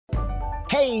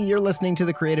Hey, you're listening to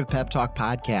the Creative Pep Talk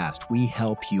podcast. We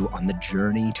help you on the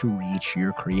journey to reach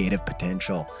your creative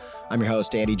potential. I'm your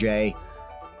host, Andy J.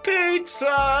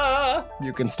 Pizza.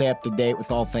 You can stay up to date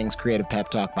with all things Creative Pep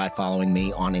Talk by following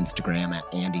me on Instagram at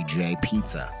Andy J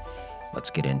Pizza. Let's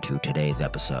get into today's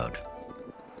episode.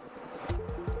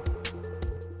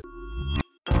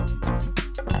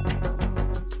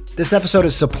 This episode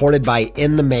is supported by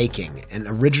In the Making, an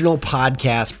original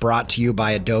podcast brought to you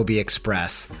by Adobe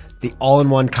Express, the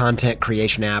all-in-one content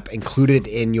creation app included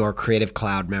in your Creative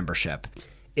Cloud membership.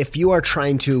 If you are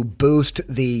trying to boost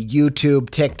the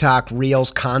YouTube, TikTok, Reels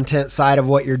content side of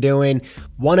what you're doing,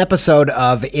 one episode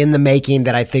of In the Making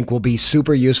that I think will be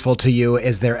super useful to you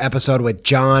is their episode with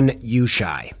John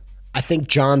Ushai. I think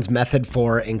John's method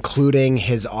for including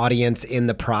his audience in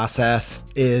the process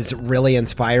is really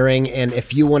inspiring. And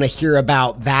if you want to hear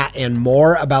about that and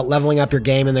more about leveling up your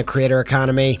game in the creator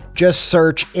economy, just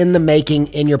search In the Making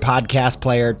in your podcast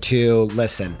player to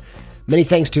listen. Many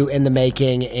thanks to In the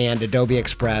Making and Adobe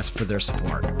Express for their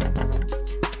support.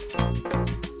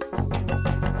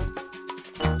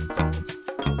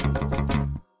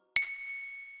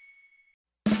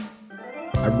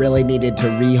 I really needed to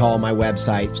rehaul my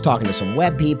website. I was talking to some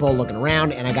web people, looking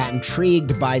around, and I got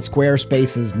intrigued by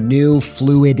Squarespace's new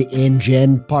Fluid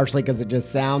engine, partially because it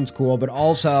just sounds cool, but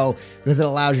also because it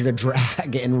allows you to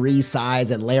drag and resize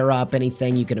and layer up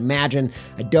anything you can imagine.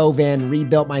 I dove in,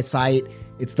 rebuilt my site.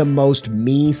 It's the most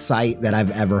me site that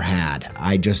I've ever had.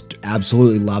 I just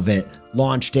absolutely love it.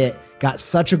 Launched it. Got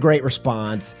such a great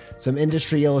response. Some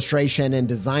industry illustration and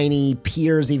designy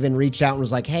peers even reached out and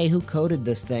was like, hey, who coded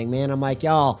this thing, man? I'm like,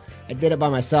 y'all, I did it by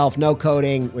myself. No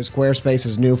coding with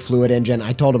Squarespace's new Fluid engine.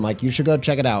 I told him, like, you should go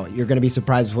check it out. You're going to be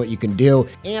surprised with what you can do.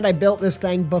 And I built this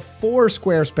thing before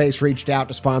Squarespace reached out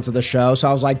to sponsor the show. So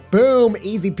I was like, boom,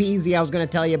 easy peasy. I was going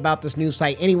to tell you about this new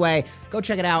site anyway. Go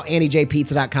check it out,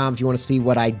 andyjpizza.com, if you want to see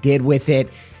what I did with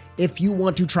it. If you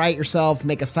want to try it yourself,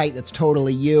 make a site that's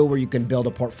totally you, where you can build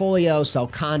a portfolio, sell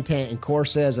content and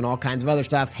courses and all kinds of other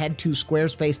stuff, head to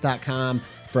squarespace.com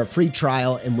for a free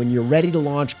trial. And when you're ready to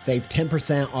launch, save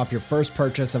 10% off your first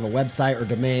purchase of a website or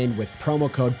domain with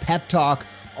promo code PEPTALK,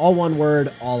 all one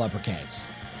word, all uppercase.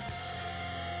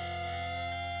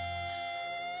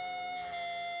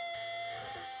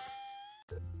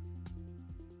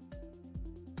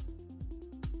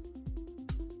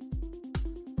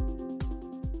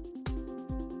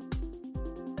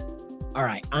 All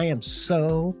right, I am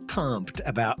so pumped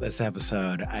about this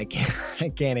episode. I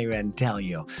can't even tell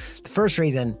you. The first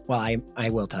reason, well, I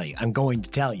will tell you. I'm going to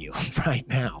tell you right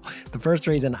now. The first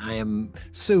reason I am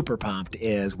super pumped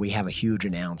is we have a huge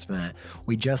announcement.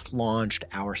 We just launched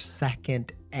our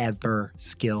second ever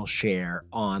Skillshare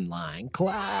online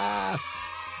class.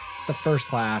 The first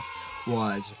class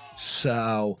was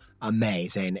so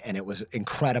amazing, and it was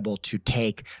incredible to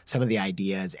take some of the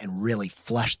ideas and really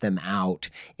flesh them out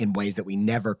in ways that we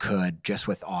never could just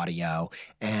with audio.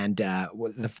 And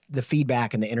the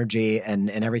feedback and the energy and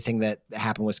everything that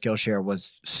happened with Skillshare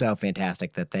was so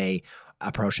fantastic that they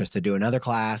approached us to do another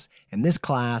class. And this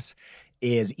class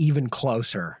is even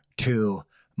closer to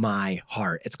my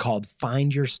heart. It's called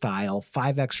Find Your Style,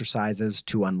 5 Exercises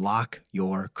to Unlock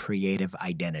Your Creative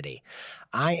Identity.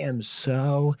 I am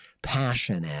so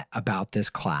passionate about this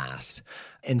class.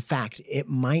 In fact, it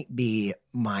might be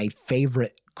my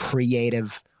favorite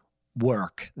creative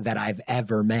work that I've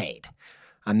ever made.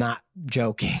 I'm not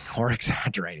joking or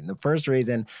exaggerating. The first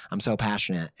reason I'm so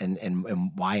passionate and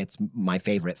why it's my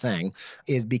favorite thing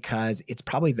is because it's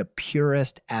probably the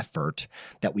purest effort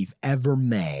that we've ever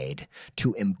made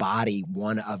to embody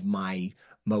one of my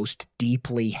most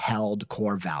deeply held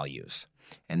core values.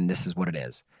 And this is what it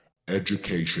is.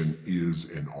 Education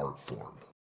is an art form.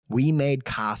 We made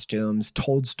costumes,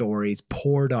 told stories,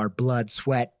 poured our blood,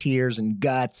 sweat, tears, and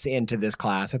guts into this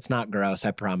class. It's not gross,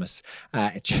 I promise.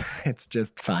 It's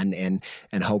just fun and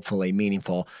hopefully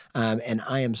meaningful. And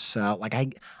I am so, like,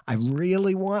 I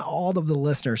really want all of the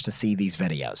listeners to see these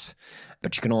videos.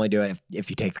 But you can only do it if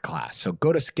you take the class. So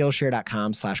go to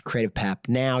Skillshare.com/creativepep.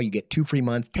 Now you get 2 free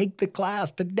months. Take the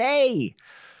class today.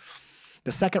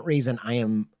 The second reason I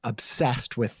am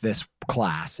obsessed with this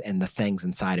class and the things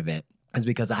inside of it is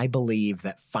because I believe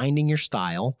that finding your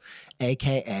style,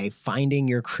 aka finding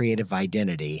your creative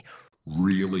identity,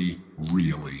 really,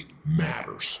 really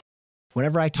matters.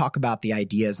 Whenever I talk about the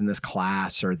ideas in this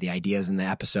class or the ideas in the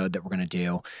episode that we're going to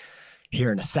do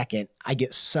here in a second, I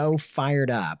get so fired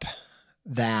up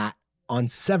that on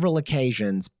several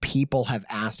occasions, people have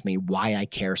asked me why I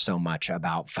care so much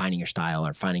about finding your style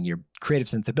or finding your creative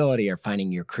sensibility or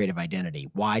finding your creative identity.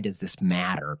 Why does this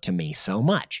matter to me so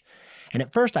much? And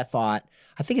at first I thought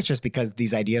I think it's just because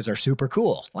these ideas are super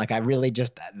cool. Like I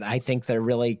think they're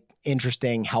really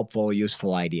interesting, helpful,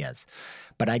 useful ideas.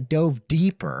 But I dove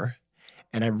deeper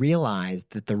and I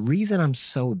realized that the reason I'm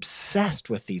so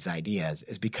obsessed with these ideas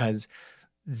is because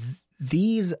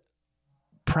these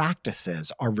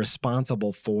practices are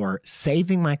responsible for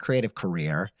saving my creative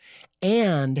career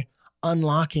and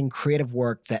unlocking creative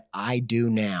work that I do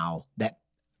now that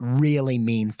really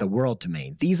means the world to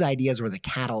me. These ideas were the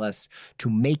catalyst to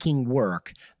making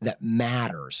work that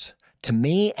matters to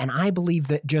me, and I believe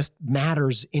that just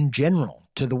matters in general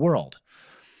to the world.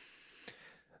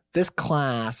 This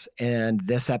class and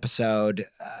this episode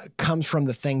comes from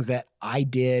the things that I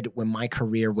did when my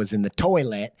career was in the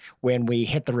toilet when we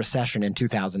hit the recession in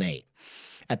 2008.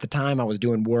 At the time, I was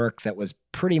doing work that was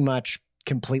pretty much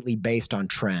completely based on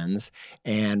trends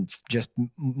and just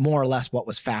more or less what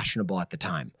was fashionable at the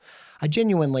time. I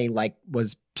genuinely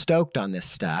was stoked on this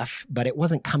stuff, but it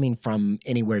wasn't coming from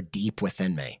anywhere deep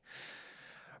within me.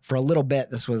 For a little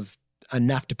bit, this was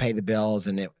enough to pay the bills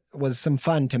and it was some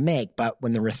fun to make, but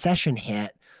when the recession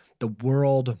hit, the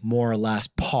world more or less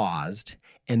paused,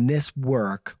 and this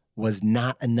work was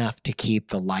not enough to keep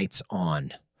the lights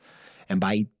on. And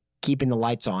by keeping the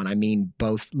lights on, I mean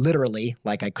both literally,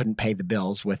 like I couldn't pay the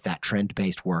bills with that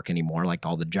trend-based work anymore, like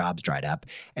all the jobs dried up,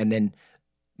 and then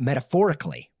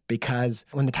metaphorically, because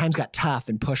when the times got tough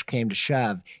and push came to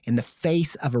shove, in the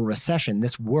face of a recession,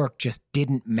 this work just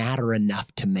didn't matter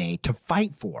enough to me to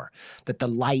fight for, that the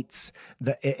lights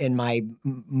in my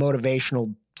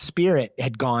motivational spirit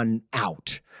had gone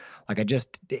out.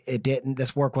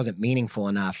 This work wasn't meaningful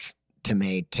enough to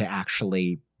me to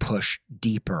actually push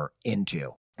deeper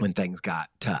into when things got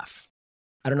tough.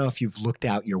 I don't know if you've looked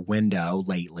out your window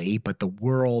lately, but the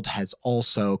world has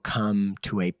also come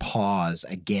to a pause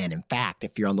again. In fact,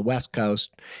 if you're on the West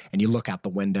Coast and you look out the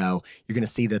window, you're going to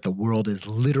see that the world is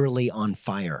literally on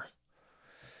fire.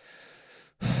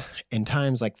 In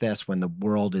times like this, when the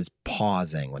world is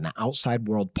pausing, when the outside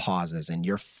world pauses and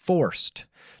you're forced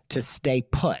to stay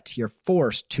put, you're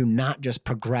forced to not just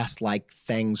progress like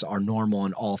things are normal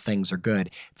and all things are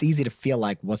good, it's easy to feel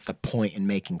like, what's the point in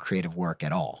making creative work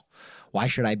at all? Why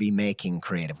should I be making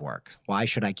creative work? Why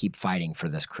should I keep fighting for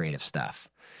this creative stuff?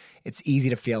 It's easy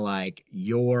to feel like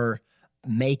you're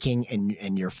making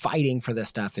and you're fighting for this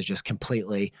stuff is just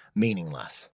completely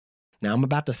meaningless. Now, I'm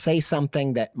about to say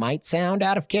something that might sound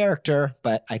out of character,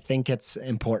 but I think it's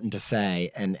important to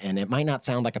say, and it might not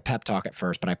sound like a pep talk at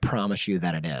first, but I promise you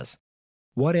that it is.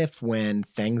 What if when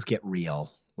things get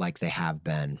real, like they have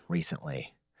been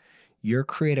recently, your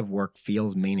creative work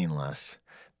feels meaningless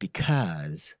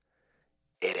because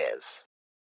it is?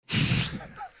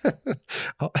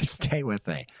 Stay with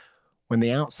me. When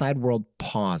the outside world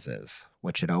pauses,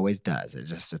 which it always does,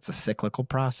 it's a cyclical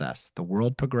process. The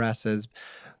world progresses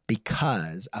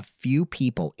because a few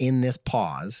people in this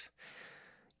pause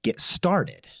get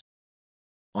started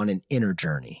on an inner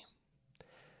journey.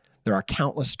 There are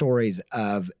countless stories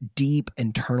of deep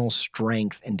internal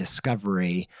strength and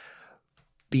discovery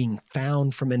being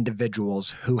found from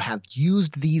individuals who have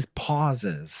used these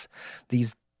pauses,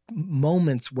 these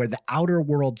moments where the outer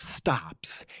world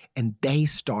stops and they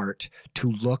start to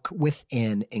look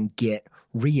within and get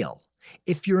real.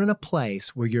 If you're in a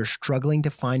place where you're struggling to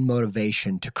find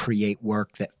motivation to create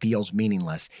work that feels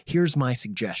meaningless, here's my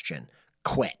suggestion.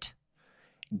 Quit.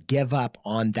 Give up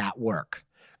on that work.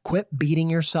 Quit beating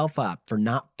yourself up for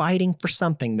not fighting for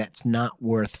something that's not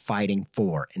worth fighting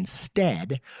for.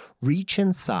 Instead, reach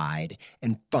inside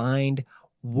and find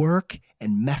work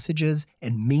and messages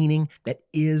and meaning that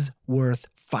is worth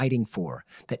fighting for,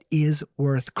 that is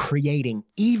worth creating,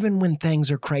 even when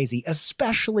things are crazy,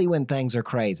 especially when things are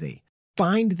crazy.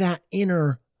 Find that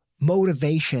inner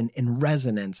motivation and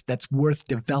resonance that's worth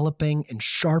developing and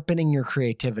sharpening your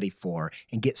creativity for,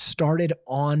 and get started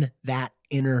on that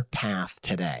inner path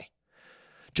today.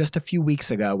 Just a few weeks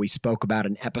ago, we spoke about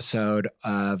an episode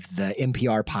of the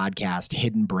NPR podcast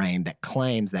Hidden Brain that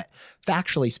claims that,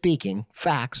 factually speaking,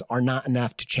 facts are not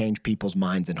enough to change people's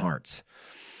minds and hearts.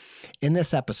 In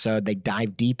this episode, they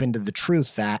dive deep into the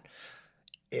truth that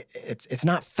it's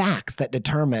not facts that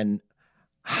determine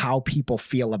how people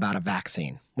feel about a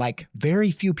vaccine. Like, very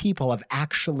few people have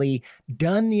actually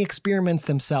done the experiments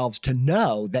themselves to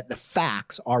know that the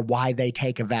facts are why they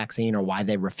take a vaccine or why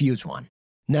they refuse one.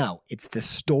 No, it's the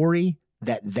story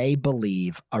that they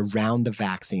believe around the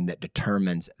vaccine that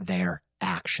determines their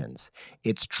actions.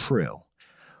 It's true.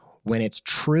 When it's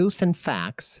truth and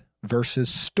facts versus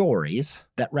stories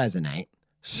that resonate,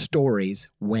 stories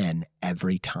win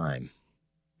every time.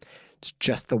 It's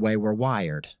just the way we're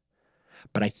wired.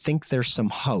 But I think there's some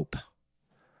hope.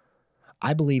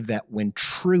 I believe that when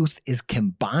truth is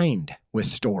combined with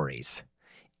stories,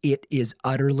 it is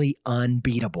utterly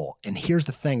unbeatable. And here's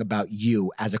the thing about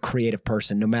you as a creative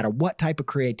person, no matter what type of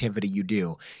creativity you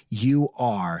do, you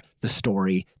are the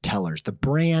storytellers. The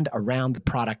brand around the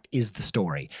product is the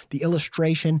story. The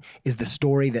illustration is the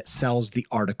story that sells the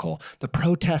article. The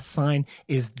protest sign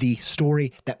is the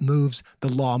story that moves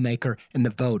the lawmaker and the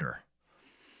voter.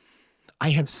 I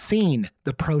have seen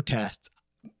the protests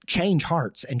change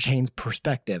hearts and change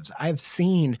perspectives. I've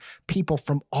seen people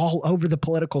from all over the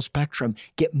political spectrum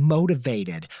get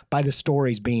motivated by the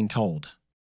stories being told.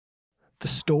 The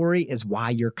story is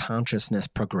why your consciousness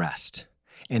progressed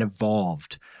and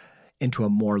evolved into a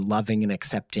more loving and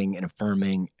accepting and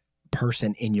affirming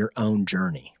person in your own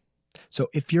journey. So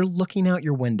if you're looking out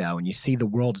your window and you see the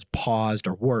world is paused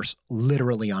or worse,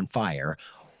 literally on fire,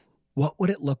 what would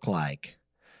it look like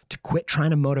to quit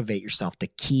trying to motivate yourself to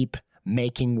keep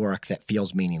making work that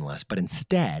feels meaningless, but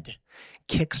instead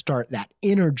kickstart that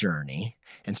inner journey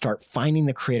and start finding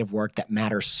the creative work that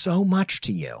matters so much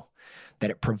to you that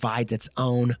it provides its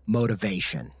own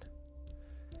motivation?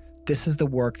 This is the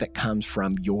work that comes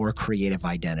from your creative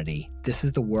identity. This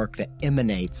is the work that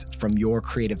emanates from your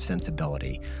creative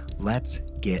sensibility. Let's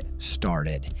get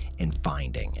started in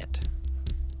finding it.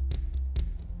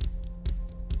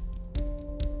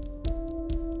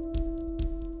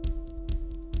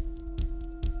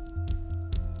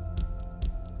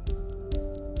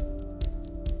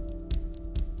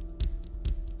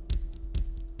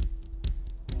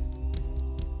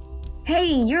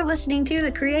 Hey, you're listening to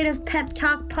the Creative Pep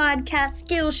Talk Podcast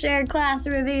Skillshare Class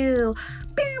Review.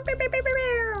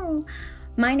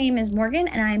 My name is Morgan,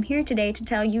 and I am here today to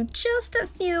tell you just a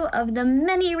few of the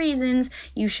many reasons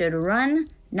you should run,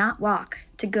 not walk,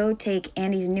 to go take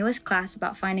Andy's newest class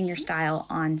about finding your style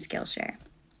on Skillshare.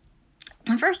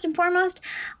 First and foremost,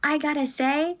 I gotta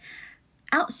say,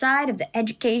 outside of the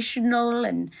educational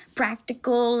and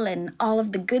practical and all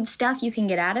of the good stuff you can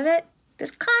get out of it, this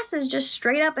class is just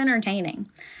straight up entertaining.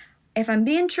 If I'm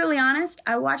being truly honest,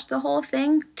 I watched the whole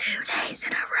thing 2 days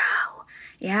in a row.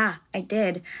 Yeah, I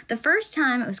did. The first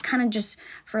time it was kind of just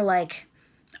for like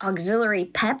auxiliary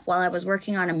pep while I was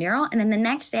working on a mural. And then the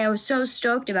next day I was so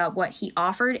stoked about what he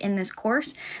offered in this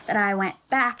course that I went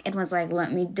back and was like,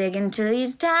 let me dig into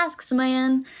these tasks,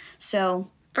 man. So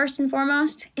first and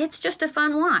foremost, it's just a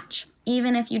fun watch,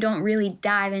 even if you don't really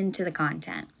dive into the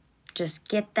content. Just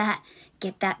get that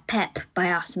pep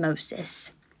by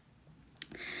osmosis.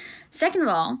 Second of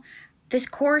all, this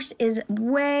course is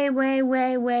way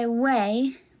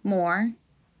more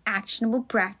actionable,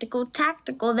 practical,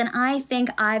 tactical than I think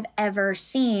I've ever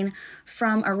seen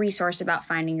from a resource about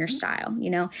finding your style. You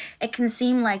know, it can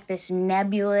seem like this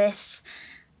nebulous,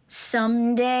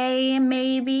 someday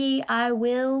maybe I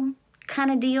will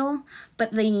kind of deal,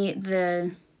 but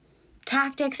the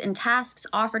tactics and tasks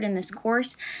offered in this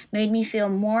course made me feel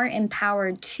more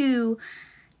empowered to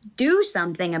do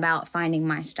something about finding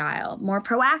my style more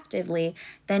proactively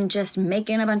than just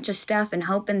making a bunch of stuff and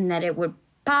hoping that it would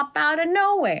pop out of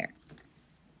nowhere.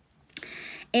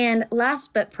 And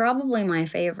last but probably my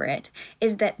favorite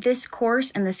is that this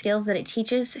course and the skills that it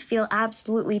teaches feel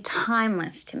absolutely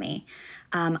timeless to me.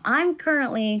 I'm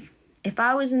currently, if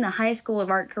I was in the high school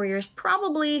of art careers,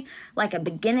 probably like a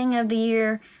beginning of the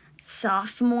year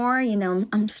sophomore, you know,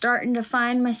 I'm starting to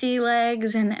find my sea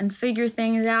legs and figure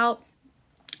things out.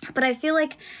 But I feel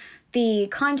like the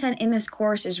content in this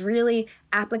course is really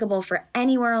applicable for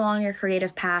anywhere along your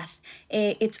creative path.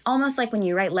 It's almost like when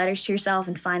you write letters to yourself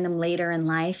and find them later in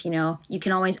life, you know, you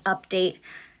can always update,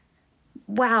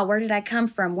 wow, where did I come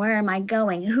from? Where am I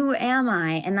going? Who am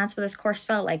I? And that's what this course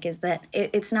felt like, is that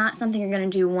it's not something you're going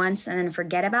to do once and then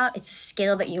forget about. It's a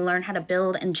skill that you learn how to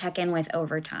build and check in with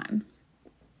over time.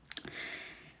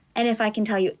 And if I can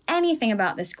tell you anything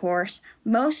about this course,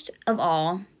 most of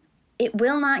all, it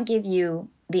will not give you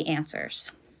the answers.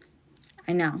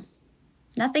 I know.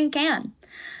 Nothing can.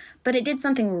 But it did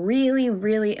something really,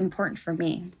 really important for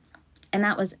me. And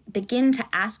that was begin to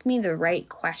ask me the right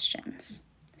questions.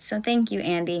 So thank you,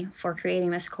 Andy, for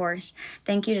creating this course.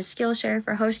 Thank you to Skillshare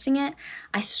for hosting it.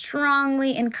 I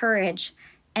strongly encourage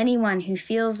anyone who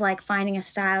feels like finding a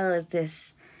style is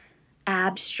this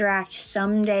abstract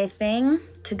someday thing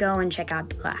to go and check out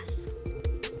the class.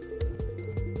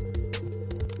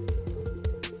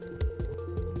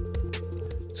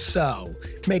 So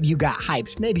maybe you got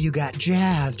hyped, maybe you got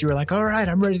jazzed. You were like, all right,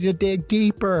 I'm ready to dig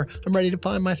deeper. I'm ready to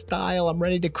find my style. I'm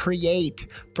ready to create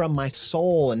from my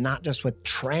soul and not just with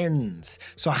trends.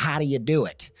 So how do you do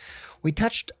it? We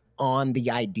touched on the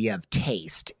idea of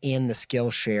taste in the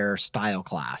Skillshare style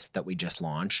class that we just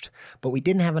launched, but we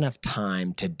didn't have enough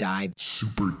time to dive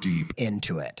super deep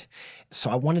into it.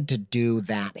 So I wanted to do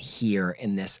that here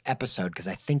in this episode because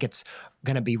I think it's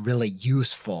going to be really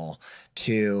useful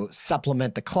to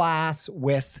supplement the class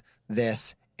with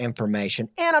this information.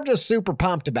 And I'm just super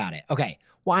pumped about it. Okay,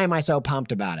 why am I so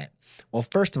pumped about it? Well,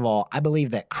 first of all, I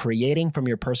believe that creating from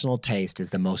your personal taste is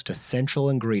the most essential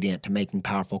ingredient to making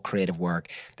powerful creative work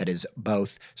that is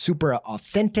both super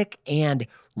authentic and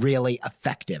really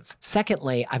effective.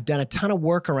 Secondly, I've done a ton of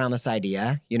work around this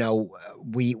idea. You know,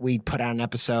 we put out an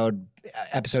episode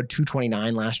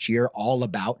 229 last year, all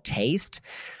about taste.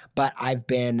 But I've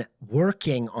been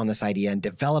working on this idea and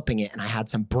developing it, and I had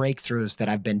some breakthroughs that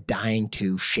I've been dying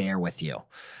to share with you.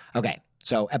 Okay,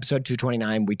 so episode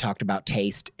 229, we talked about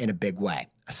taste in a big way.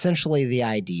 Essentially, the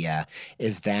idea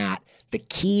is that the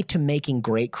key to making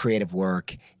great creative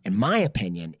work, in my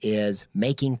opinion, is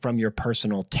making from your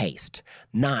personal taste,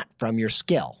 not from your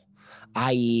skill.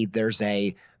 I.e., there's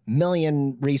a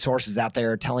million resources out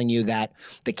there telling you that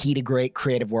the key to great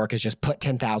creative work is just put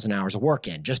 10,000 hours of work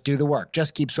in. Just do the work.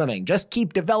 Just keep swimming. Just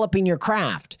keep developing your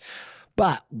craft.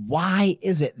 But why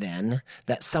is it then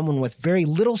that someone with very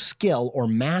little skill or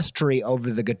mastery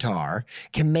over the guitar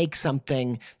can make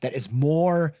something that is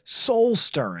more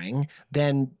soul-stirring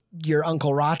than your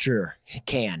Uncle Roger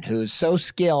can, who's so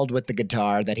skilled with the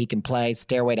guitar that he can play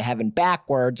Stairway to Heaven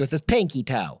backwards with his pinky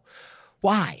toe?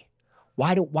 Why?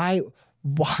 Why,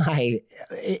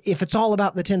 if it's all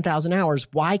about the 10,000 hours,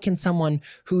 why can someone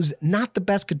who's not the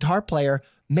best guitar player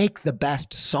make the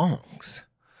best songs?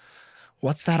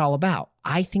 What's that all about?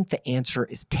 I think the answer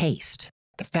is taste.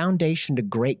 The foundation to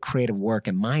great creative work,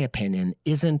 in my opinion,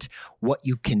 isn't what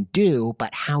you can do,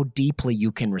 but how deeply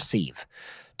you can receive.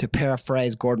 To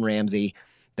paraphrase Gordon Ramsay,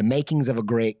 the makings of a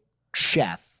great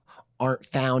chef aren't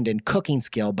found in cooking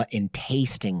skill, but in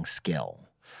tasting skill.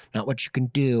 Not what you can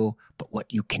do, but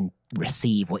what you can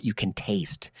receive, what you can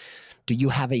taste. Do you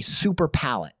have a super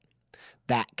palate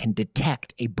that can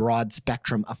detect a broad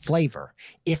spectrum of flavor?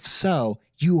 If so,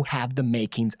 you have the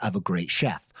makings of a great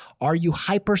chef. Are you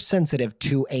hypersensitive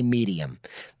to a medium?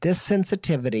 This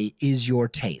sensitivity is your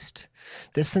taste.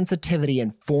 This sensitivity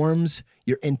informs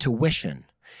your intuition,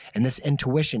 and this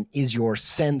intuition is your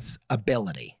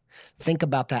sensibility. Think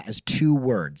about that as two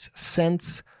words,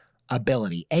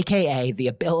 sensibility, aka the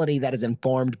ability that is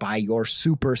informed by your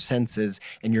super senses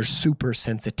and your super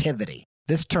sensitivity.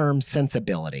 This term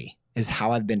sensibility is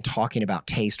how I've been talking about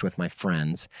taste with my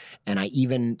friends, and I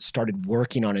even started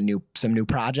working on some new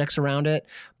projects around it.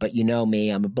 But you know me,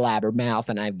 I'm a blabbermouth,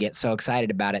 and I get so excited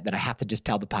about it that I have to just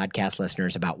tell the podcast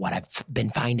listeners about what I've been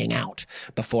finding out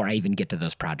before I even get to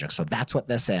those projects. So that's what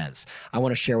this is. I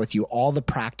want to share with you all the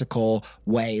practical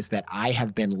ways that I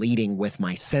have been leading with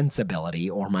my sensibility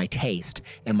or my taste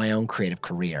in my own creative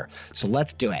career. So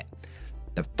let's do it.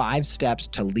 The 5 steps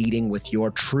to leading with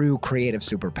your true creative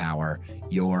superpower,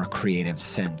 your creative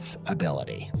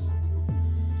sensibility.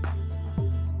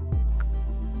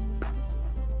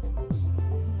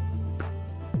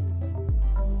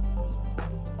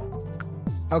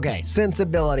 Okay,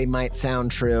 sensibility might sound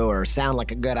true or sound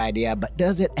like a good idea, but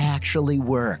does it actually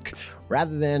work?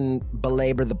 Rather than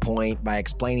belabor the point by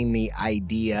explaining the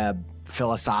idea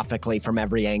philosophically from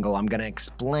every angle, I'm going to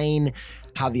explain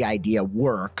how the idea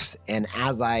works. And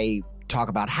as I talk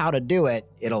about how to do it,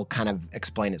 it'll kind of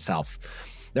explain itself.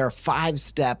 There are 5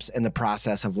 steps in the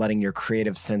process of letting your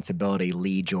creative sensibility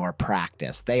lead your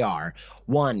practice. They are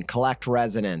 1, collect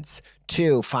resonance,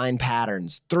 2, find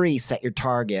patterns, 3, set your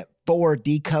target, 4,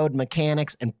 decode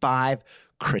mechanics, and 5,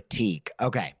 critique.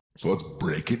 Okay. So let's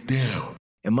break it down.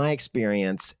 In my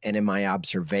experience and in my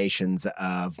observations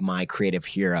of my creative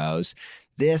heroes,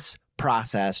 this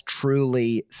process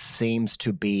truly seems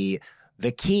to be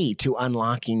the key to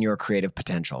unlocking your creative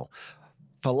potential.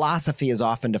 Philosophy is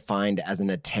often defined as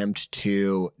an attempt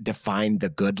to define the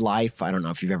good life. I don't know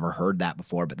if you've ever heard that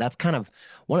before, but that's kind of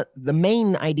the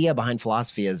main idea behind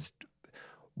philosophy is,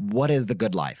 what is the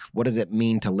good life? What does it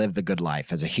mean to live the good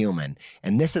life as a human?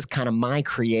 And this is kind of my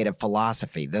creative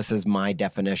philosophy. This is my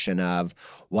definition of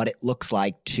what it looks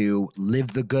like to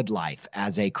live the good life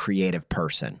as a creative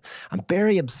person. I'm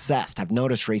very obsessed. I've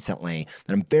noticed recently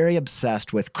that I'm very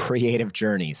obsessed with creative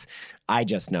journeys. I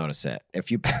just notice it.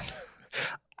 If you...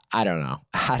 I don't know.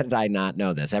 How did I not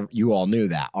know this? You all knew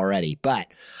that already. But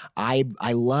I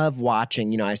love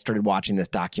watching, I started watching this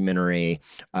documentary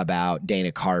about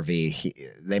Dana Carvey.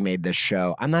 They made this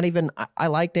show. I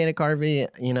like Dana Carvey,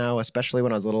 especially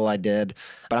when I was little, I did.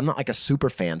 But I'm not like a super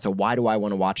fan. So why do I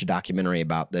want to watch a documentary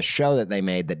about this show that they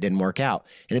made that didn't work out?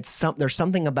 And there's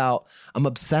something about, I'm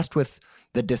obsessed with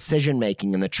the decision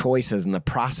making and the choices and the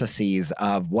processes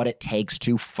of what it takes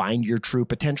to find your true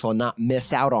potential and not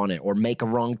miss out on it or make a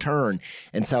wrong turn.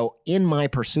 And so in my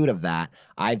pursuit of that,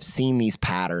 I've seen these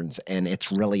patterns and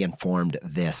it's really informed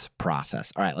this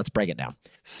process. All right, let's break it down.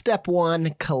 Step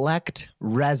 1, collect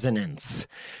resonance.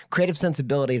 Creative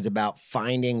sensibility is about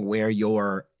finding where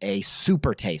you're a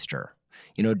super taster,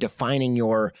 defining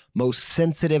your most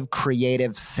sensitive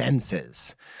creative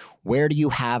senses. Where do you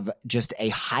have just a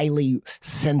highly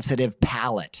sensitive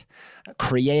palate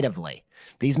creatively?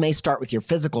 These may start with your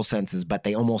physical senses, but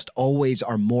they almost always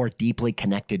are more deeply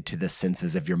connected to the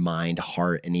senses of your mind,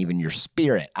 heart, and even your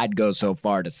spirit. I'd go so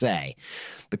far to say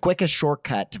the quickest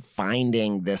shortcut to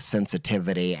finding this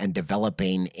sensitivity and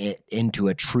developing it into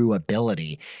a true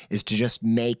ability is to just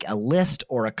make a list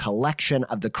or a collection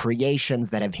of the creations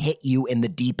that have hit you in the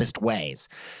deepest ways.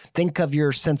 Think of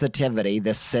your sensitivity,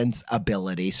 this sense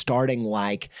ability, starting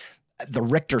like the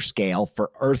Richter scale for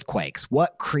earthquakes.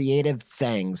 What creative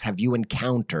things have you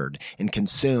encountered and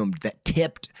consumed that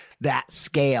tipped that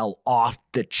scale off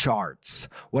the charts?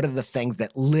 What are the things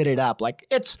that lit it up? Like,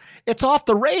 it's off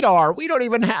the radar. We don't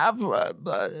even have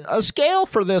a scale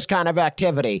for this kind of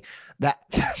activity.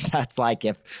 That's like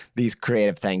if these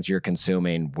creative things you're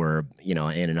consuming were, in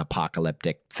an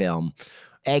apocalyptic film,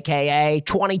 AKA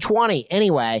 2020.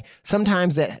 Anyway,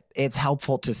 sometimes it's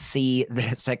helpful to see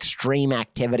this extreme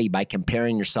activity by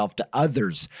comparing yourself to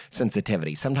others'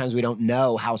 sensitivity. Sometimes we don't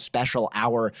know how special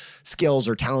our skills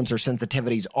or talents or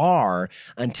sensitivities are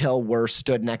until we're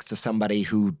stood next to somebody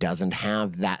who doesn't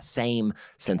have that same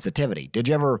sensitivity. Did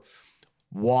you ever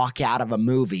walk out of a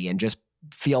movie and just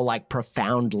feel like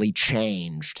profoundly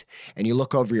changed, and you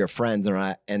look over your friends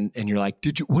and you're like,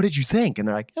 what did you think? And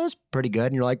they're like, it was pretty good.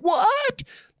 And you're like, what?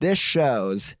 This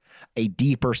shows a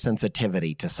deeper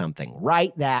sensitivity to something.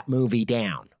 Write that movie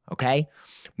down. Okay.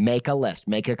 Make a list,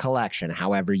 make a collection,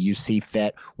 however you see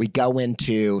fit. We go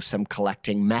into some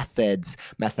collecting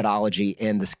methodology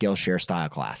in the Skillshare style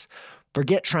class.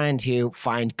 Forget trying to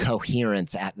find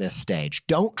coherence at this stage.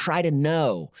 Don't try to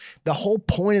know. The whole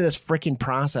point of this freaking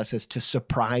process is to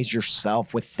surprise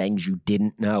yourself with things you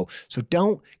didn't know. So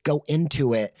don't go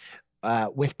into it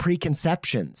with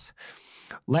preconceptions.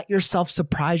 Let yourself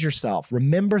surprise yourself.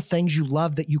 Remember things you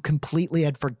love that you completely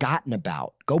had forgotten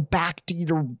about. Go back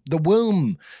to the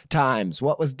womb times.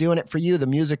 What was doing it for you? The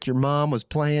music your mom was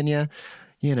playing you.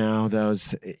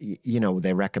 Those,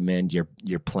 they recommend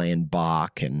you're playing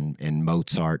Bach and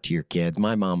Mozart to your kids.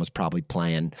 My mom was probably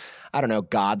playing, I don't know,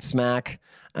 Godsmack.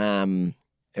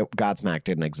 Godsmack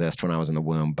didn't exist when I was in the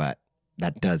womb, but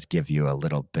that does give you a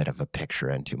little bit of a picture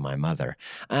into my mother.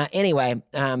 Anyway,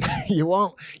 you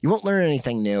won't learn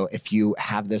anything new if you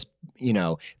have this,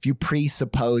 if you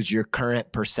presuppose your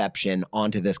current perception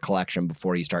onto this collection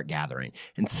before you start gathering.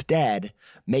 Instead,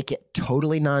 make it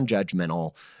totally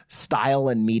non-judgmental, style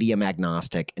and medium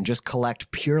agnostic, and just collect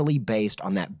purely based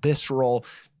on that visceral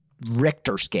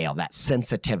Richter scale, that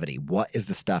sensitivity. What is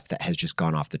the stuff that has just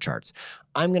gone off the charts?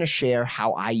 I'm going to share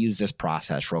how I use this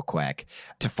process real quick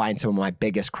to find some of my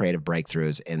biggest creative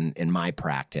breakthroughs in my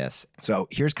practice. So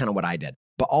here's kind of what I did.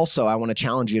 But also, I want to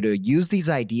challenge you to use these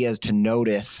ideas to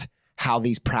notice how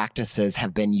these practices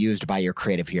have been used by your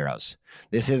creative heroes.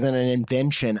 This isn't an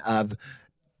invention of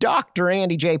Dr.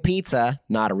 Andy J. Pizza,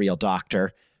 not a real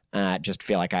doctor. Just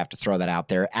feel like I have to throw that out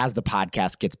there. As the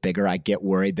podcast gets bigger, I get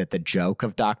worried that the joke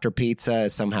of Dr. Pizza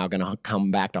is somehow going to come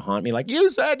back to haunt me. Like, you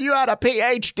said you had a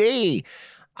PhD.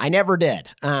 I never did.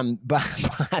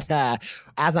 But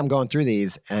as I'm going through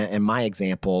these and my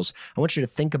examples, I want you to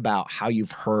think about how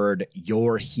you've heard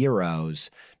your heroes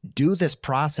do this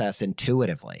process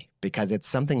intuitively, because it's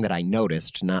something that I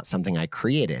noticed, not something I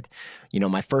created.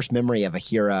 My first memory of a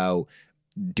hero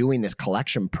doing this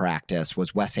collection practice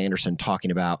was Wes Anderson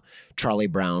talking about Charlie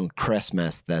Brown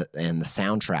Christmas and the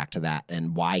soundtrack to that,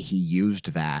 and why he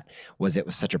used that was it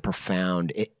was such a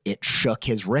profound, it shook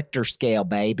his Richter scale,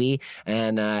 baby.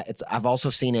 And I've also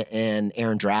seen it in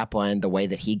Aaron Draplin, the way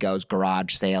that he goes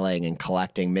garage sailing and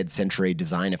collecting mid-century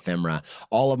design ephemera.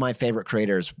 All of my favorite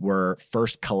creators were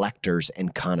first collectors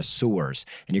and connoisseurs,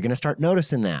 and you're going to start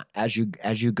noticing that as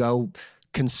you go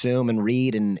consume and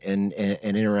read and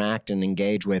interact and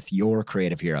engage with your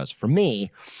creative heroes. For me,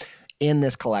 in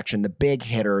this collection, the big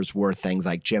hitters were things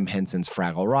like Jim Henson's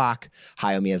Fraggle Rock,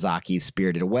 Hayao Miyazaki's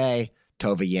Spirited Away,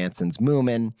 Tove Janssen's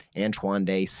Moomin, Antoine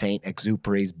de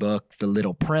Saint-Exupéry's book, The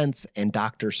Little Prince, and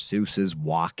Dr. Seuss's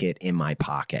Walk It in My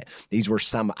Pocket. These were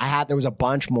some, there was a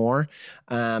bunch more.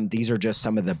 These are just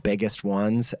some of the biggest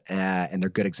ones, and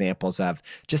they're good examples of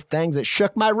just things that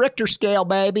shook my Richter scale,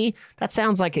 baby. That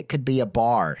sounds like it could be a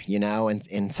bar,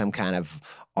 in some kind of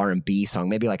R&B song,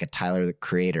 maybe like a Tyler, the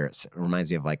Creator. It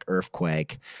reminds me of like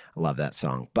Earthquake. I love that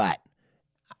song, but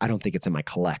I don't think it's in my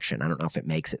collection. I don't know if it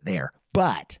makes it there,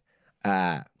 but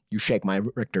you shake my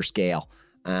Richter scale,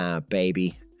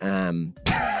 baby. I'm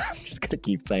just going to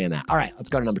keep saying that. All right, let's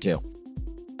go to number 2.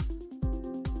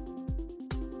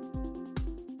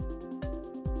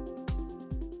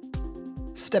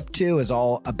 Step 2 is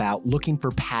all about looking for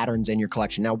patterns in your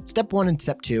collection. Now, step 1 and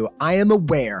step 2, I am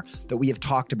aware that we have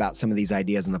talked about some of these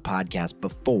ideas in the podcast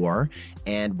before,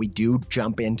 and we do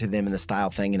jump into them in the style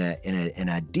thing in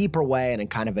a deeper way and in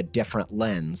kind of a different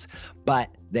lens. But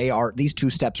these 2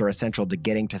 steps are essential to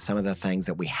getting to some of the things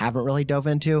that we haven't really dove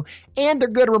into, and they're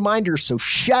good reminders, so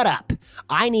shut up.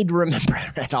 I need to remember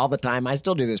it all the time. I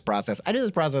still do this process. I do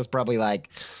this process probably like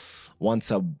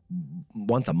once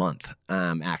a month.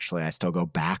 Actually, I still go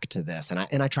back to this, and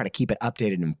I try to keep it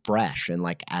updated and fresh, and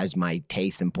like as my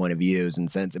tastes and point of views and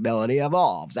sensibility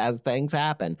evolves as things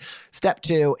happen. Step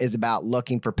 2 is about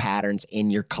looking for patterns in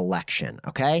your collection.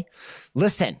 Okay,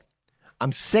 listen,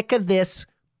 I'm sick of this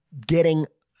getting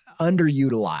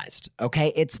underutilized. Okay,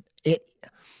 it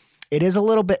is a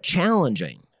little bit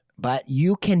challenging, but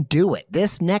you can do it.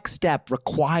 This next step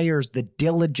requires the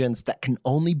diligence that can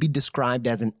only be described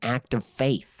as an act of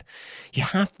faith. You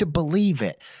have to believe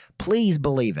it. Please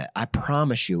believe it. I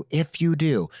promise you, if you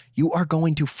do, you are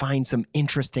going to find some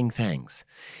interesting things.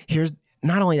 Here's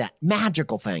not only that,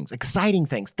 magical things, exciting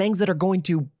things that are going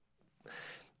to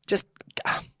just...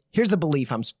 Here's the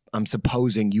belief I'm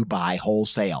supposing you buy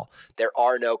wholesale. There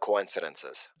are no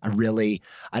coincidences. I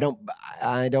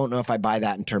don't know if I buy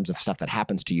that in terms of stuff that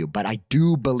happens to you, but I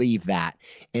do believe that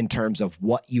in terms of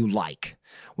what you like.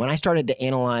 When I started to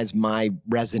analyze my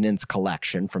resonance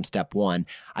collection from step 1,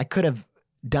 I could have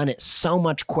done it so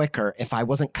much quicker if I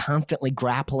wasn't constantly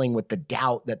grappling with the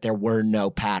doubt that there were no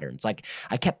patterns. Like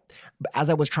as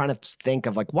I was trying to think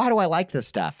of like, why do I like this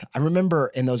stuff? I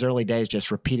remember in those early days just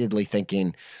repeatedly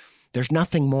thinking, there's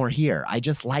nothing more here. I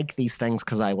just like these things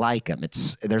because I like them.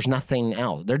 There's nothing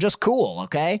else. They're just cool,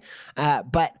 okay?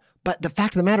 But the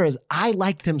fact of the matter is I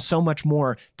liked them so much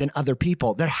more than other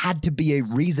people. There had to be a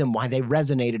reason why they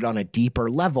resonated on a deeper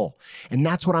level. And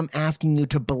that's what I'm asking you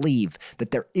to believe,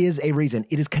 that there is a reason.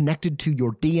 It is connected to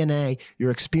your DNA, your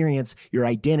experience, your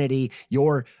identity,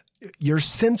 your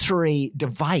sensory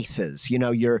devices,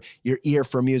 your ear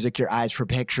for music, your eyes for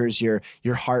pictures, your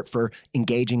heart for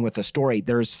engaging with a story.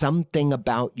 There's something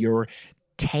about your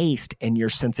taste and your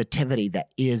sensitivity that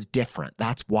is different.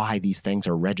 That's why these things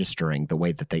are registering the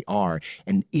way that they are.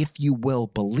 And if you will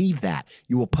believe that,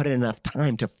 you will put in enough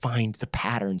time to find the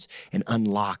patterns and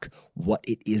unlock what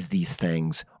it is these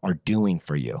things are doing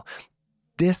for you.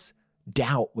 This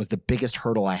doubt was the biggest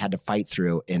hurdle I had to fight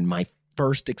through in my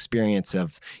first experience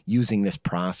of using this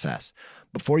process.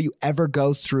 Before you ever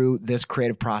go through this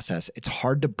creative process, it's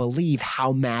hard to believe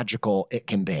how magical it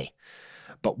can be.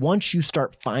 But once you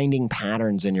start finding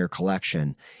patterns in your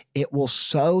collection, it will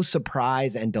so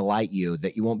surprise and delight you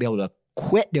that you won't be able to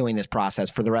quit doing this process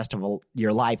for the rest of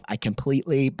your life. I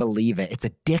completely believe it. It's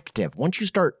addictive. Once you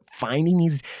start finding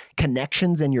these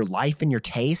connections in your life and your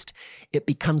taste, it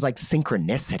becomes like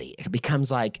synchronicity. It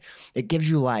becomes like, it gives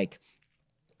you like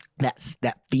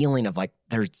that feeling of like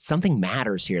there's something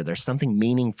matters here. There's something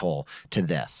meaningful to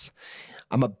this.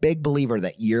 I'm a big believer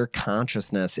that your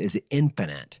consciousness is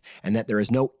infinite and that there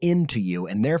is no end to you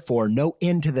and therefore no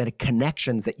end to the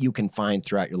connections that you can find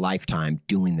throughout your lifetime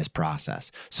doing this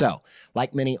process. So,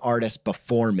 like many artists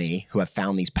before me who have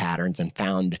found these patterns and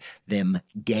found them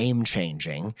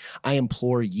game-changing, I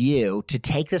implore you to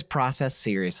take this process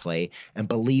seriously and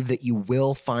believe that you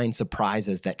will find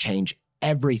surprises that change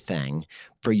everything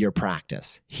for your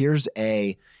practice. Here's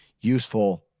a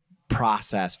useful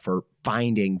process for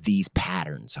finding these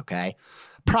patterns, okay?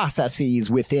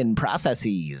 Processes within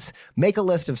processes. Make a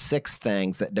list of 6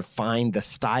 things that define the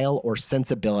style or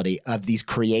sensibility of these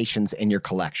creations in your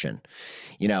collection.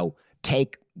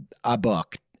 Take a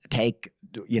book, take,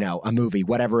 a movie,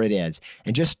 whatever it is,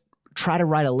 and just try to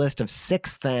write a list of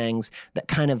 6 things that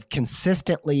kind of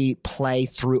consistently play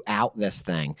throughout this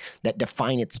thing, that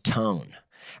define its tone.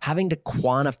 Having to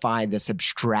quantify this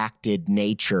abstracted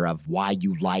nature of why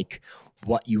you like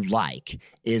what you like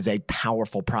is a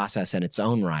powerful process in its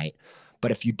own right.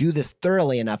 But if you do this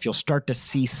thoroughly enough, you'll start to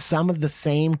see some of the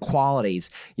same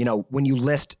qualities. When you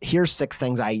list, here's 6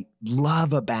 things I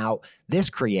love about this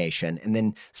creation, and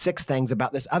then 6 things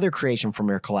about this other creation from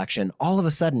your collection, all of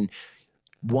a sudden,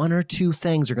 1 or 2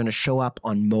 things are going to show up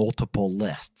on multiple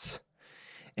lists.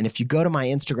 And if you go to my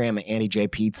Instagram at Andy J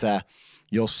Pizza,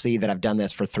 you'll see that I've done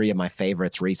this for 3 of my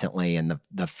favorites recently. And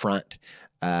the front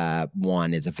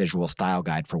one is a visual style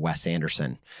guide for Wes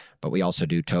Anderson. But we also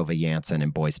do Tova Jansen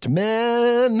and Boys to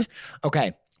Men.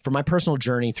 Okay, for my personal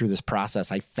journey through this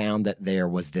process, I found that there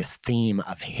was this theme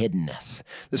of hiddenness.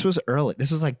 This was early.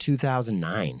 This was like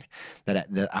 2009 that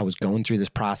I was going through this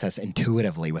process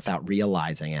intuitively without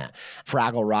realizing it.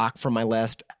 Fraggle Rock from my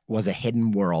list was a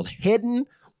hidden world. Hidden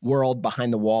world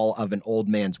behind the wall of an old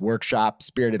man's workshop.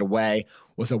 Spirited Away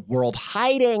was a world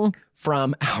hiding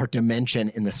from our dimension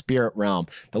in the spirit realm.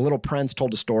 The Little Prince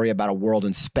told a story about a world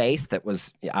in space that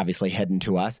was obviously hidden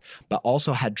to us, but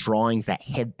also had drawings that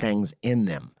hid things in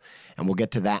them. And we'll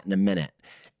get to that in a minute.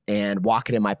 And Walk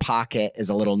It in My Pocket is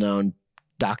a little known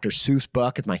Dr. Seuss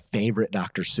book. It's my favorite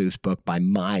Dr. Seuss book by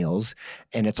miles.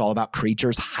 And it's all about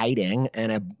creatures hiding in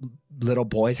a little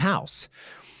boy's house.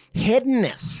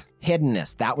 Hiddenness.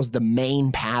 That was the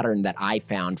main pattern that I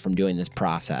found from doing this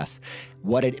process.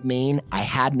 What did it mean? I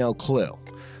had no clue,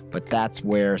 but that's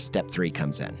where step 3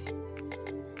 comes in.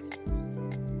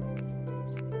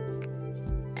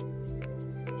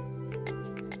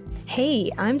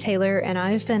 Hey, I'm Taylor, and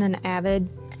I've been an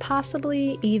avid,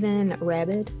 possibly even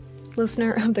rabid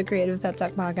listener of the Creative Pep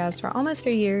Talk podcast for almost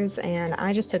 3 years, and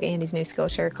I just took Andy's new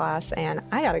Skillshare class, and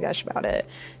I gotta gush about it.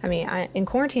 I mean, in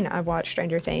quarantine, I've watched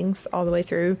Stranger Things all the way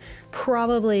through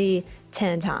probably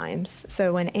 10 times.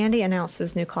 So when Andy announced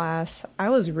his new class, I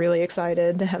was really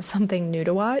excited to have something new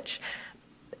to watch,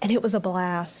 and it was a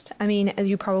blast. I mean, as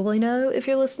you probably know if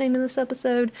you're listening to this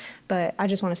episode, but I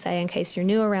just want to say, in case you're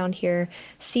new around here,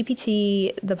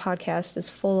 CPT, the podcast, is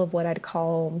full of what I'd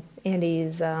call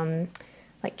Andy's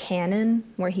canon,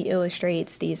 where he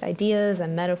illustrates these ideas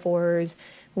and metaphors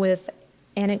with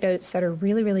anecdotes that are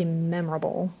really, really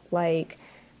memorable, like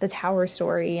the tower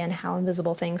story and how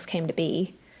invisible things came to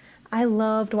be. I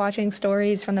loved watching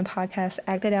stories from the podcast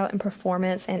acted out in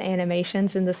performance and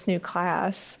animations in this new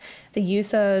class. The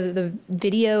use of the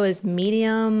video as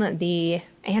medium, the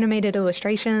animated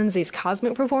illustrations, these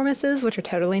cosmic performances, which are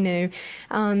totally new.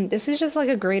 This is just like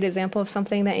a great example of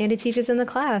something that Andy teaches in the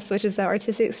class, which is that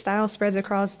artistic style spreads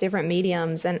across different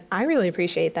mediums. And I really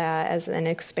appreciate that as an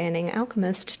expanding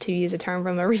alchemist, to use a term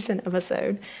from a recent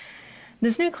episode.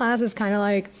 This new class is kind of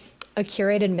like a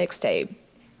curated mixtape,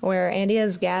 where Andy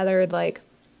has gathered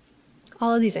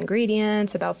all of these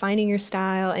ingredients about finding your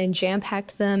style and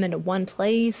jam-packed them into one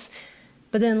place,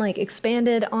 but then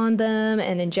expanded on them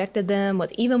and injected them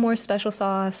with even more special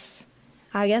sauce.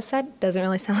 I guess that doesn't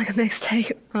really sound like a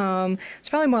mixtape. It's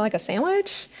probably more like a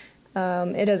sandwich.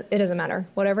 It doesn't matter.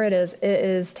 Whatever it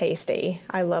is tasty.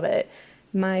 I love it.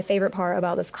 My favorite part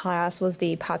about this class was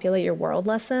the Populate Your World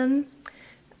lesson.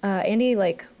 Andy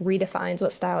redefines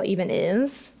what style even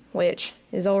is, which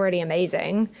is already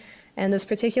amazing. And this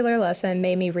particular lesson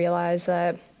made me realize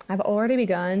that I've already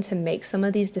begun to make some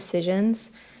of these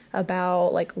decisions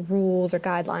about rules or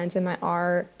guidelines in my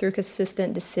art through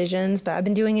consistent decisions, but I've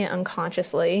been doing it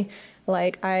unconsciously.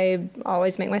 I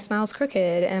always make my smiles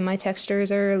crooked and my textures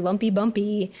are lumpy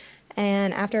bumpy.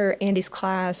 And after Andy's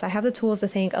class, I have the tools to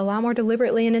think a lot more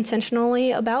deliberately and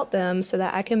intentionally about them so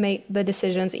that I can make the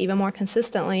decisions even more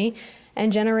consistently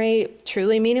and generate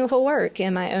truly meaningful work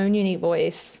in my own unique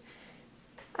voice.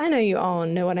 I know you all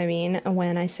know what I mean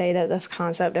when I say that the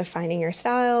concept of finding your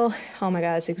style, oh my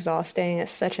God, it's exhausting.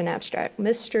 It's such an abstract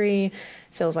mystery.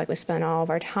 Feels like we spend all of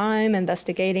our time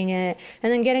investigating it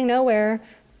and then getting nowhere.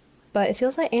 But it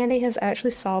feels like Andy has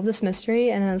actually solved this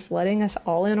mystery and is letting us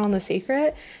all in on the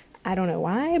secret. I don't know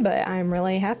why, but I'm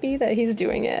really happy that he's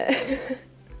doing it.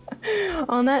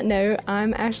 On that note,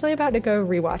 I'm actually about to go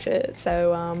rewatch it.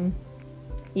 So,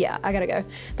 yeah, I gotta go.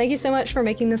 Thank you so much for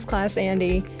making this class,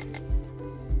 Andy.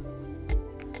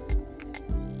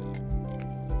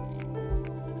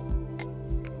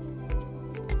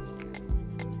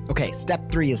 Okay,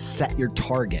 step 3 is set your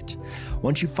target.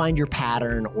 Once you find your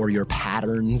pattern or your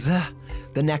patterns,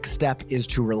 the next step is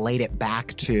to relate it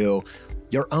back to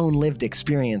your own lived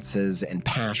experiences and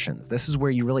passions. This is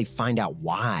where you really find out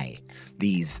why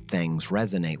these things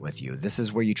resonate with you. This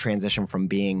is where you transition from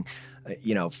being,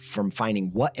 from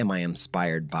finding what am I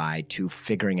inspired by to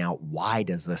figuring out why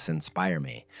does this inspire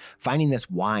me. Finding this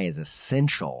why is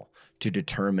essential to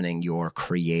determining your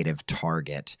creative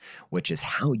target, which is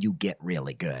how you get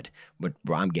really good. But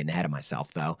I'm getting ahead of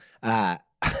myself though.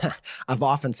 I've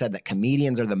often said that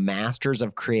comedians are the masters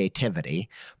of creativity,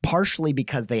 partially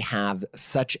because they have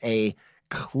such a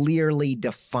clearly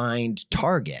defined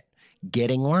target,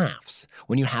 getting laughs.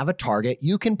 When you have a target,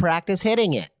 you can practice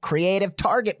hitting it. Creative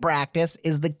target practice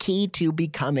is the key to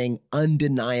becoming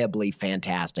undeniably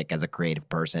fantastic as a creative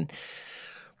person.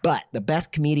 But the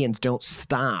best comedians don't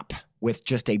stop with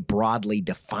just a broadly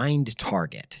defined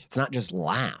target. It's not just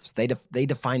laughs. They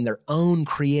define their own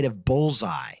creative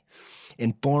bullseye,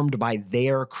 informed by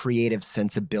their creative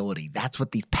sensibility. That's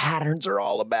what these patterns are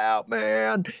all about,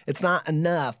 man. It's not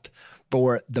enough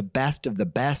for the best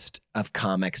of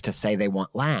comics to say they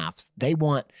want laughs. They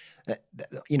want,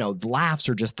 laughs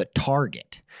are just the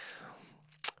target.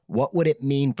 What would it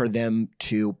mean for them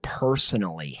to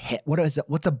personally hit?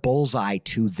 What's a bullseye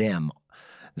to them?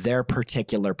 Their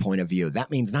particular point of view. That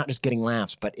means not just getting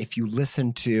laughs, but if you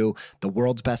listen to the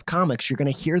world's best comics, you're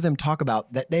going to hear them talk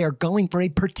about that they are going for a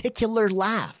particular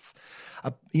laugh,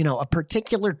 a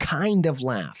particular kind of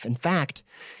laugh. In fact,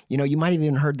 you might have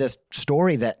even heard this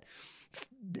story that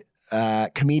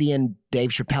comedian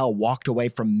Dave Chappelle walked away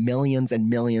from millions and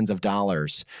millions of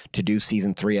dollars to do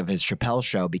season 3 of his Chappelle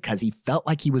show because he felt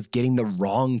like he was getting the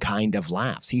wrong kind of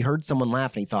laughs. He heard someone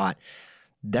laugh and he thought,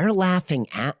 they're laughing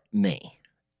at me.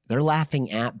 They're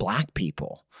laughing at black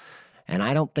people. And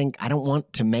I don't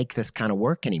want to make this kind of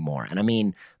work anymore. And I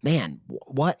mean, man,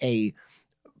 what a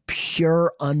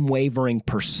pure, unwavering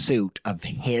pursuit of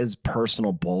his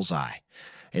personal bullseye.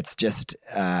 It's just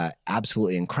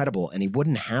absolutely incredible. And he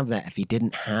wouldn't have that if he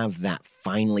didn't have that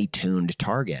finely tuned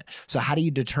target. So how do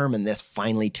you determine this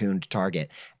finely tuned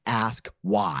target? Ask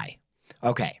why.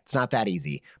 Okay, it's not that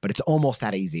easy, but it's almost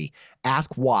that easy.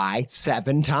 Ask why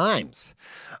 7 times.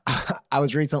 I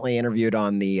was recently interviewed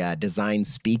on the Design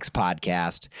Speaks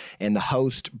podcast, and the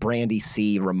host, Brandy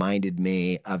C., reminded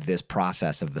me of this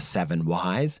process of the 7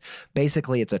 whys.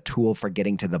 Basically, it's a tool for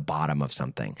getting to the bottom of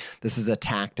something. This is a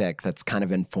tactic that's kind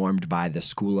of informed by the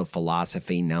school of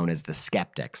philosophy known as the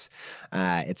skeptics.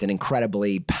 It's an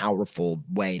incredibly powerful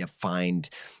way to find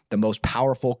the most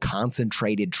powerful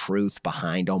concentrated truth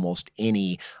behind almost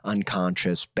any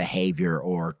unconscious behavior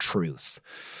or truth.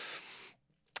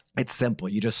 It's simple.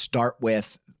 You just start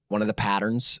with one of the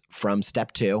patterns from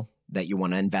step 2 that you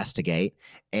want to investigate,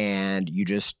 and you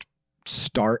just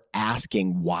start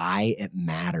asking why it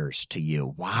matters to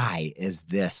you. Why is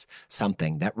this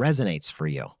something that resonates for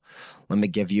you? Let me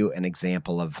give you an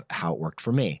example of how it worked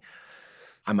for me.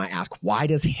 I might ask, why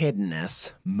does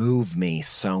hiddenness move me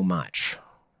so much?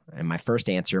 And my first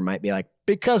answer might be like,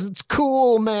 because it's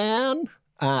cool, man.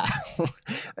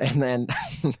 And then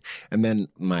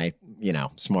my,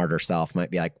 smarter self might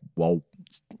be like, well,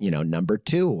 number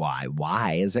 2, why?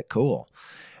 Why is it cool?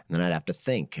 And then I'd have to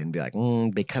think and be like,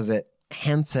 because it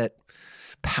hints at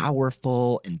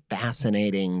powerful and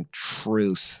fascinating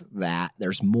truths that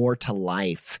there's more to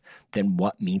life than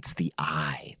what meets the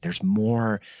eye. There's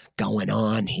more going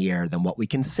on here than what we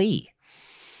can see.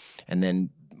 And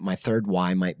then my third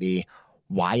why might be,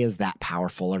 why is that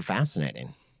powerful or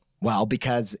fascinating? Well,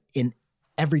 because in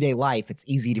everyday life, it's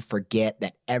easy to forget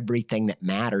that everything that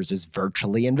matters is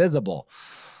virtually invisible.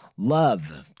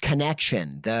 Love,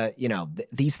 connection,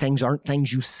 these things aren't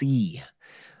things you see,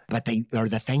 but they are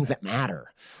the things that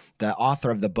matter. The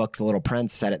author of the book, The Little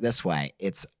Prince, said it this way: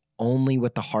 it's only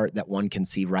with the heart that one can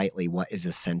see rightly what is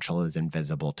essential is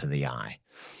invisible to the eye.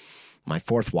 My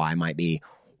fourth why might be,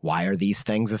 why are these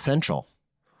things essential?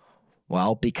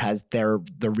 Well, because they're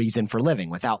the reason for living.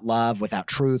 Without love, without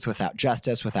truth, without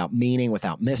justice, without meaning,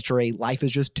 without mystery, life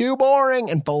is just too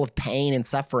boring and full of pain and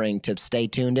suffering to stay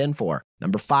tuned in for.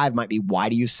 Number 5 might be, why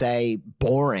do you say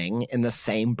boring in the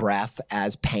same breath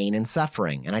as pain and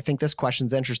suffering? And I think this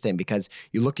question's interesting because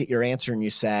you look at your answer and you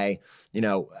say,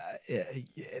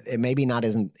 it maybe not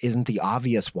isn't the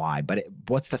obvious why, but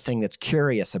what's the thing that's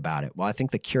curious about it? Well, I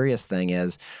think the curious thing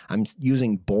is I'm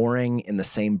using boring in the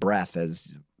same breath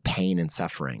as pain and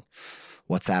suffering.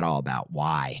 What's that all about?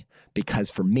 Why? Because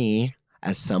for me,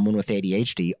 as someone with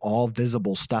ADHD, all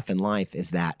visible stuff in life is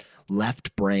that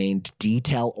left-brained,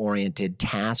 detail-oriented,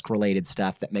 task-related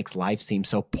stuff that makes life seem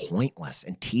so pointless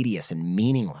and tedious and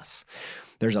meaningless.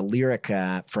 There's a lyric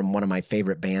from one of my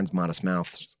favorite bands, Modest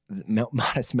Mouse,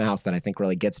 that I think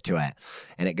really gets to it.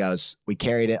 And it goes, we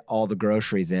carried all the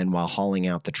groceries in while hauling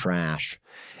out the trash.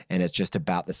 And it's just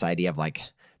about this idea of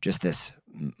just this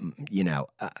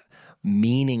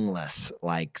meaningless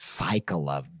cycle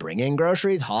of bring in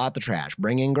groceries, haul out the trash,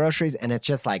 bring in groceries. And it's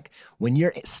just like when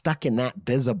you're stuck in that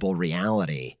visible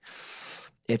reality,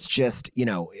 it's just,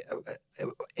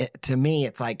 to me,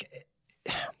 it's like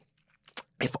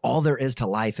if all there is to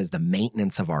life is the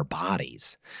maintenance of our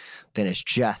bodies, then it's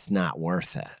just not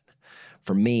worth it.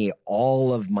 For me,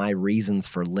 all of my reasons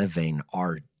for living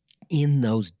are in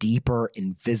those deeper,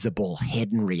 invisible,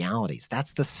 hidden realities.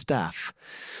 That's the stuff,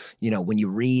 when you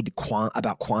read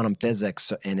about quantum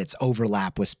physics and its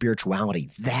overlap with spirituality,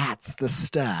 that's the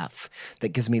stuff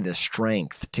that gives me the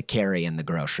strength to carry in the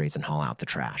groceries and haul out the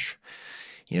trash.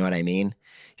 You know what I mean?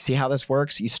 See how this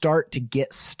works? You start to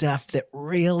get stuff that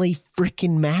really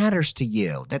freaking matters to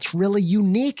you, that's really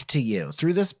unique to you.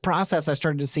 Through this process, I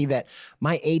started to see that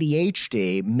my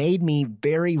ADHD made me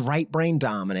very right brain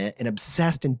dominant and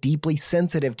obsessed and deeply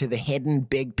sensitive to the hidden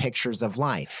big pictures of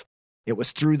life. It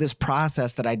was through this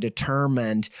process that I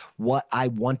determined what I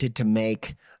wanted to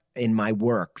make in my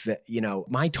work. That,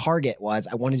 my target was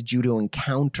I wanted you to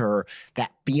encounter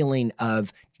that feeling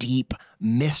of deep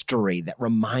mystery that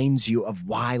reminds you of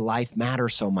why life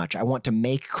matters so much. I want to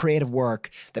make creative work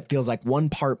that feels like one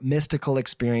part mystical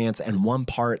experience and one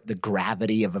part the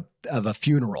gravity of a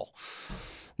funeral.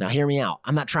 Now, hear me out.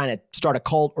 I'm not trying to start a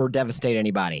cult or devastate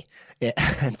anybody.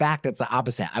 In fact, it's the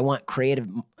opposite. I want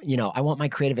my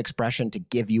creative expression to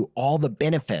give you all the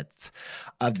benefits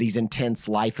of these intense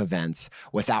life events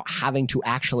without having to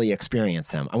actually experience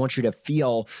them. I want you to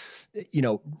feel,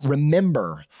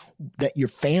 remember that your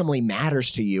family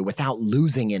matters to you without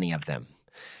losing any of them,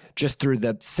 just through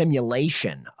the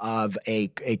simulation of a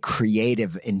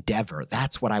creative endeavor.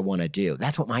 That's what I want to do.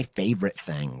 That's what my favorite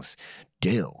things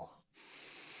do.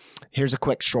 Here's a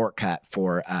quick shortcut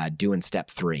for doing step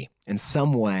 3. In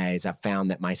some ways, I've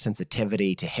found that my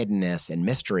sensitivity to hiddenness and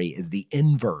mystery is the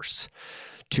inverse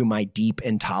to my deep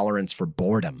intolerance for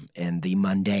boredom and the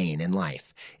mundane in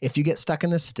life. If you get stuck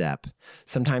in this step,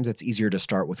 sometimes it's easier to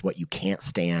start with what you can't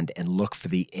stand and look for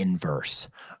the inverse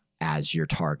as your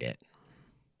target.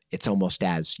 It's almost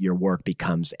as your work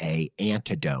becomes an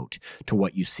antidote to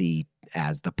what you see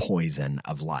as the poison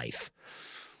of life.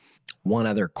 One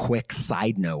other quick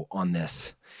side note on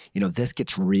this. This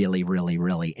gets really, really,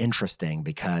 really interesting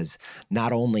because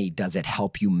not only does it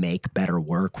help you make better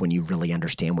work when you really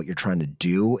understand what you're trying to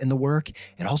do in the work,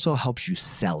 it also helps you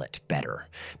sell it better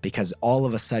because all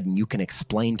of a sudden you can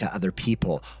explain to other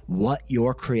people what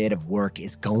your creative work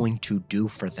is going to do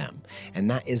for them. And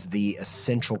that is the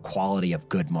essential quality of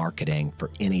good marketing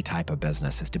for any type of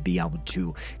business, is to be able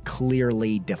to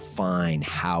clearly define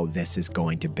how this is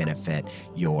going to benefit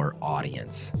your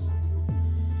audience.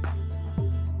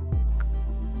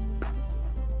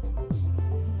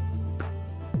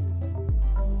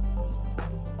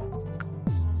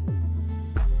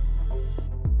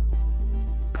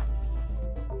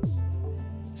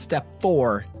 Step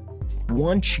 4,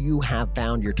 once you have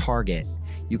found your target,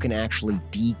 you can actually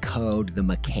decode the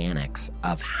mechanics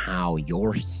of how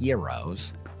your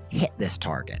heroes hit this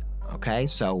target. Okay,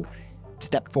 so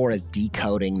step 4 is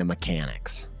decoding the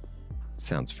mechanics.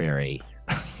 Sounds very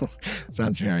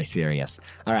serious.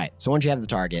 All right, so once you have the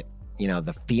target,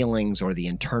 the feelings or the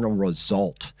internal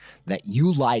result that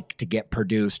you like to get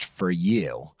produced for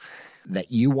you,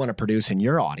 that you want to produce in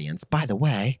your audience. By the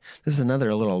way, this is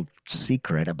another little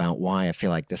secret about why I feel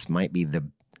like this might be the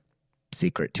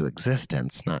secret to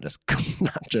existence, not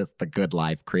just the good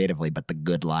life creatively, but the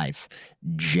good life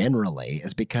generally,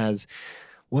 is because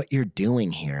what you're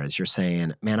doing here is you're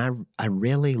saying, man, I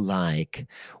really like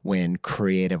when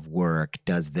creative work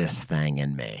does this thing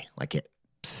in me, like it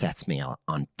sets me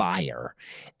on fire.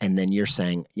 And then you're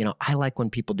saying, I like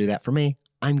when people do that for me.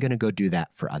 I'm going to go do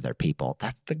that for other people.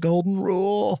 That's the golden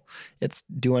rule. It's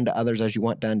do unto others as you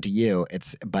want done to you.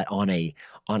 But on a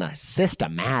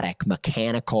systematic,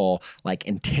 mechanical, like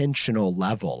intentional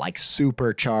level, like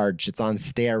supercharged. It's on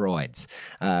steroids,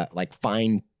 like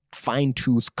fine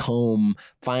tooth comb,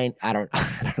 I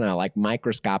don't know, like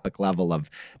microscopic level of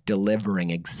delivering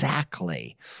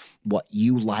exactly what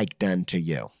you like done to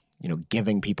you.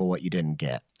 Giving people what you didn't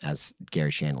get, as Gary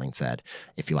Shandling said,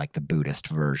 if you like the Buddhist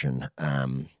version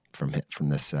from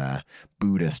this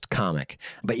Buddhist comic.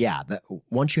 But yeah,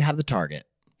 once you have the target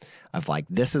of like,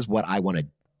 this is what I want to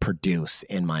produce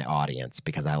in my audience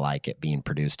because I like it being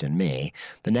produced in me,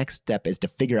 the next step is to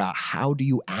figure out how do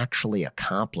you actually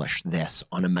accomplish this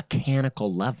on a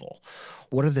mechanical level?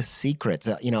 What are the secrets?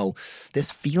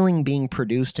 This feeling being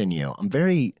produced in you. I'm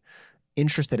very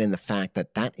interested in the fact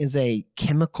that is a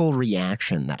chemical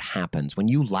reaction that happens when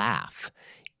you laugh.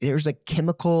 There's a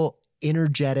chemical,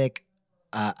 energetic,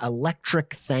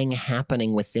 electric thing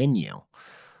happening within you.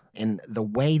 And the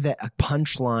way that a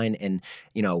punchline and,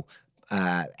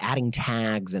 adding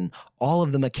tags and all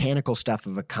of the mechanical stuff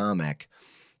of a comic,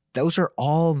 those are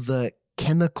all the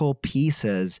chemical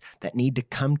pieces that need to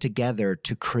come together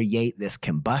to create this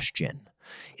combustion.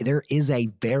 There is a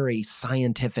very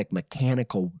scientific,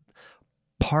 mechanical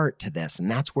part to this, and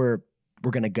that's where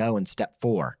we're going to go in step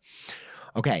 4.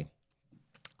 Okay,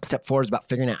 step 4 is about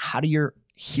figuring out how do your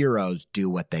heroes do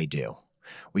what they do.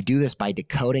 We do this by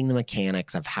decoding the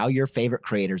mechanics of how your favorite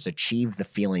creators achieve the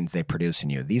feelings they produce in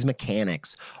you. These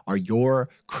mechanics are your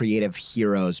creative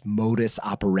heroes' modus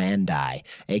operandi,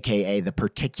 aka the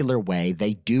particular way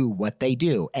they do what they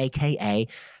do, aka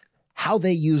how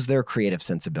they use their creative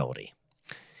sensibility.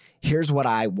 Here's what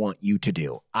I want you to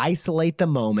do. Isolate the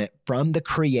moment from the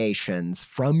creations,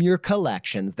 from your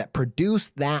collections that produce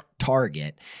that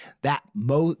target,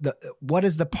 what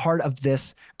is the part of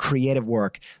this creative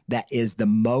work that is the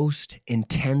most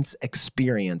intense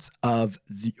experience of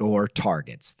your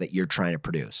targets that you're trying to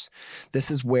produce? This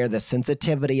is where the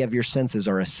sensitivity of your senses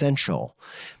are essential,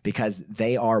 because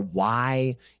they are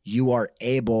why you are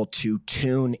able to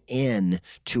tune in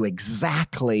to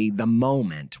exactly the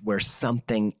moment where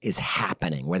something is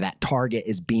happening, where that target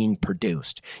is being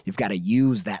produced. You've got to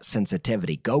use that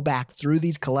sensitivity. Go back through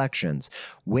these collections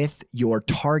with your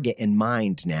target in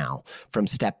mind now from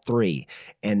step 3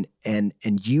 and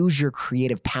use your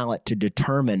creative palette to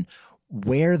determine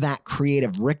where that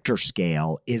creative Richter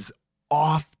scale is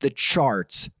off the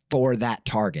charts for that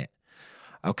target.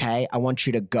 Okay, I want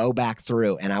you to go back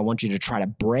through and I want you to try to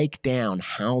break down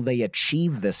how they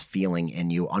achieve this feeling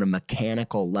in you on a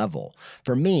mechanical level.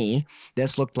 For me,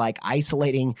 this looked like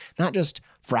isolating not just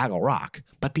Fraggle Rock,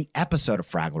 but the episode of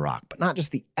Fraggle Rock, but not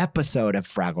just the episode of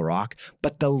Fraggle Rock,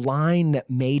 but the line that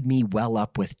made me well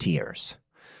up with tears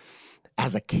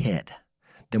as a kid.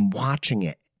 Then watching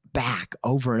it back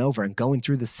over and over and going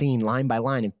through the scene line by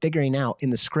line and figuring out in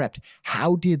the script,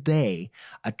 how did they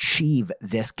achieve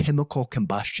this chemical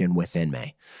combustion within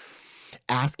me?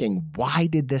 Asking, why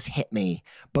did this hit me,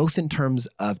 both in terms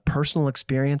of personal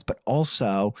experience, but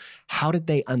also how did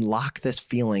they unlock this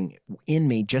feeling in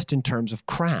me just in terms of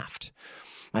craft?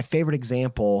 My favorite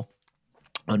example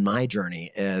on my journey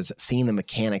is seeing the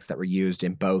mechanics that were used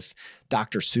in both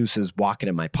Dr. Seuss's Walk It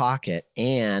in My Pocket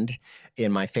and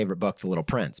in my favorite book, The Little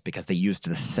Prince, because they used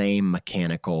the same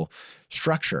mechanical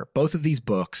structure. Both of these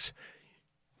books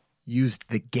used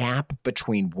the gap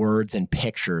between words and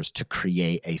pictures to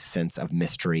create a sense of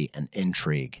mystery and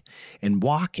intrigue. In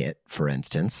Walk It, for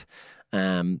instance,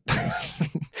 I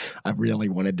really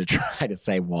wanted to try to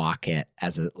say walk it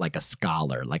as like a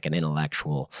scholar, like an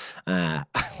intellectual. I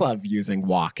love using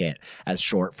walk it as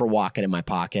short for walk it in my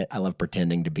pocket. I love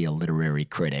pretending to be a literary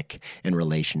critic in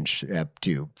relationship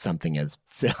to something as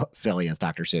silly as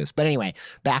Dr. Seuss. But anyway,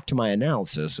 back to my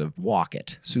analysis of Walk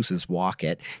It, Seuss's Walk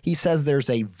It. He says there's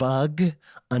a vug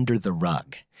under the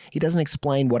rug. He doesn't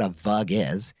explain what a vug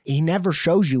is. He never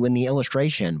shows you in the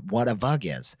illustration what a vug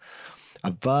is.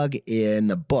 A vug in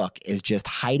the book is just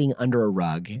hiding under a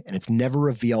rug, and it's never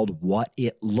revealed what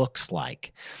it looks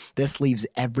like. This leaves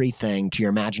everything to your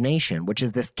imagination, which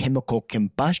is this chemical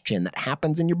combustion that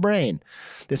happens in your brain.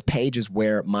 This page is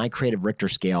where my creative Richter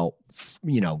scale,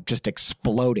 just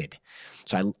exploded.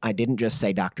 So I didn't just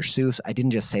say Dr. Seuss. I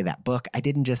didn't just say that book. I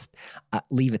didn't just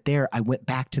leave it there. I went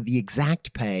back to the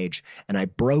exact page, and I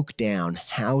broke down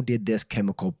how did this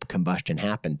chemical combustion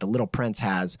happen. The Little Prince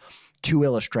has 2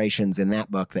 illustrations in that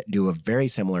book that do a very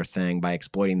similar thing by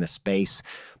exploiting the space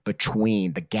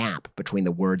between the gap between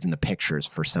the words and the pictures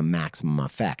for some maximum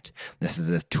effect. This is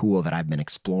a tool that I've been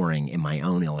exploring in my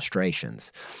own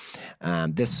illustrations.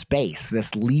 This space,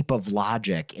 this leap of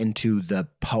logic into the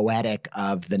poetic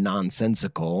of the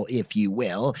nonsensical, if you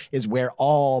will, is where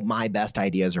all my best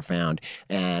ideas are found.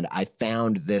 And I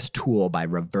found this tool by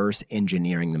reverse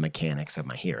engineering the mechanics of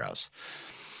my heroes.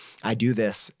 I do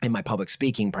this in my public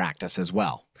speaking practice as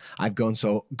well. I've gone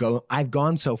so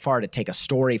far to take a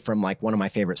story from like one of my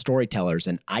favorite storytellers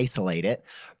and isolate it,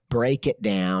 break it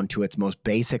down to its most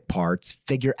basic parts,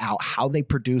 figure out how they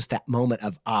produce that moment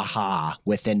of aha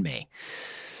within me.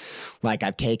 Like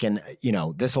I've taken,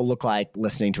 this will look like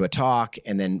listening to a talk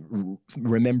and then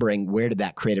remembering where did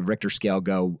that creative Richter scale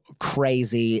go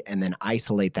crazy, and then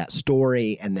isolate that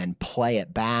story and then play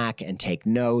it back and take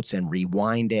notes and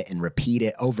rewind it and repeat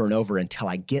it over and over until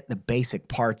I get the basic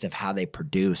parts of how they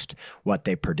produced what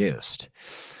they produced.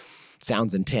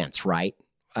 Sounds intense, right?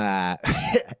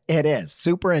 It is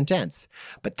super intense,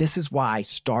 but this is why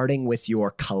starting with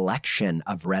your collection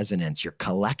of resonance, your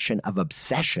collection of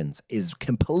obsessions is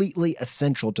completely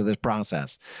essential to this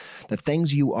process. The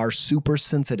things you are super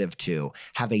sensitive to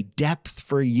have a depth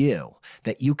for you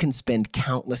that you can spend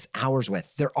countless hours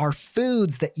with. There are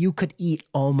foods that you could eat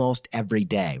almost every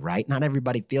day, right? Not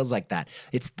everybody feels like that.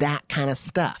 It's that kind of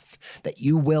stuff that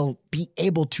you will be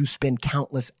able to spend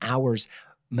countless hours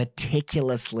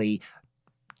meticulously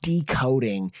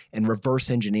decoding and reverse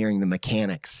engineering the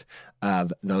mechanics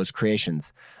of those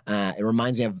creations. It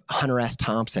reminds me of Hunter S.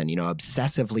 Thompson,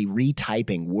 obsessively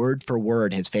retyping word for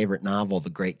word his favorite novel, The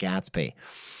Great Gatsby.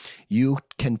 You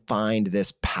can find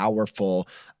this powerful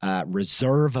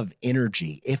reserve of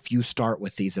energy if you start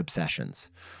with these obsessions.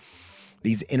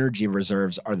 These energy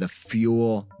reserves are the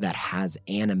fuel that has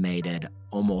animated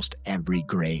almost every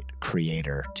great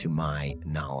creator to my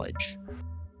knowledge.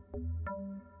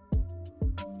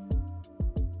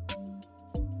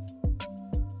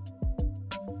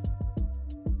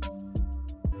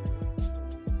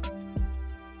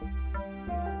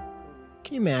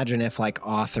 Can you imagine if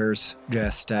authors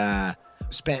just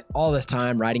spent all this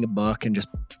time writing a book and just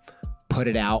put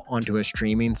it out onto a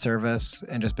streaming service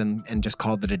and just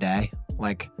called it a day?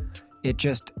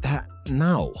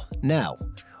 No.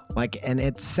 And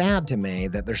it's sad to me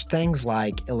that there's things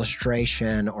like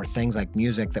illustration or things like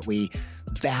music that we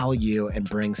value and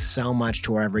bring so much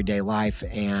to our everyday life,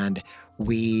 and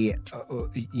we,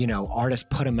 artists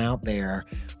put them out there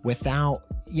without,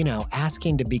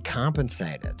 asking to be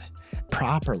compensated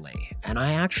properly. And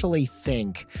I actually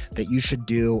think that you should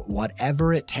do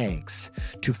whatever it takes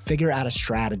to figure out a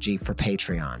strategy for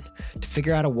Patreon, to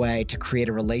figure out a way to create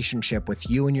a relationship with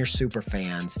you and your super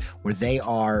fans where they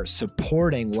are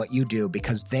supporting what you do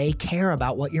because they care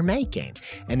about what you're making.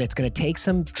 And it's going to take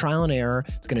some trial and error.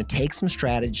 It's going to take some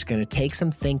strategy. It's going to take some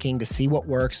thinking to see what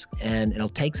works, and it'll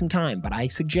take some time. But I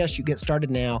suggest you get started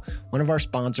now. One of our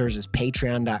sponsors is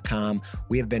patreon.com.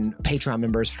 We have been Patreon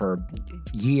members for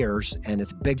years, and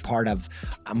it's a big part of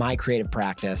my creative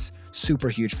practice. Super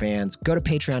huge fans. Go to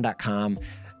patreon.com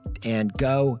and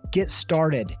go get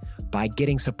started by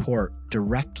getting support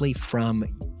directly from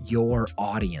your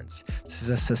audience. This is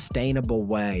a sustainable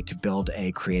way to build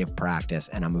a creative practice,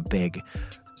 and I'm a big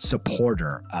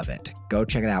supporter of it. Go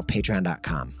check it out,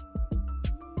 patreon.com.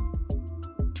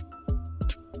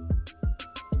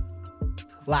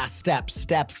 Last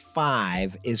step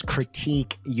 5 is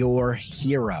critique your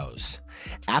heroes.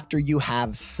 After you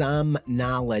have some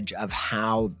knowledge of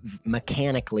how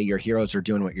mechanically your heroes are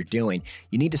doing what you're doing,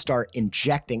 you need to start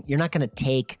injecting. You're not going to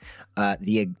take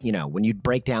when you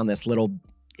break down this little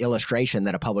illustration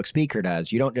that a public speaker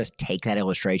does, you don't just take that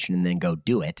illustration and then go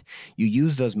do it. You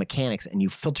use those mechanics and you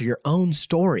filter your own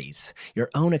stories, your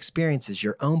own experiences,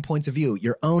 your own points of view,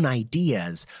 your own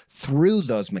ideas through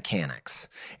those mechanics,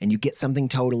 and you get something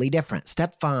totally different.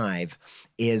 Step 5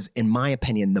 is, in my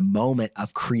opinion, the moment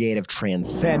of creative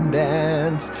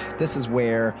transcendence. This is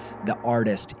where the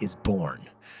artist is born.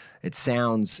 It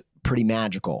sounds pretty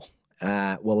magical.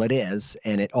 Well, it is,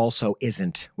 and it also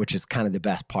isn't, which is kind of the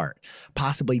best part.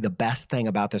 Possibly the best thing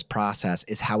about this process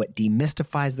is how it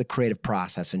demystifies the creative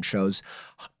process and shows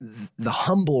the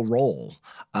humble role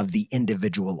of the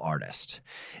individual artist.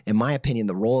 In my opinion,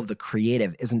 the role of the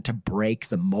creative isn't to break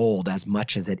the mold as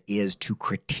much as it is to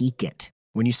critique it.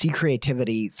 When you see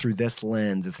creativity through this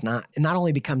lens, it not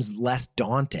only becomes less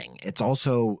daunting, it's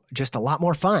also just a lot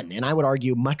more fun, and I would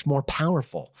argue much more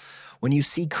powerful. When you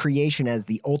see creation as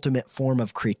the ultimate form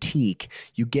of critique,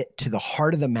 you get to the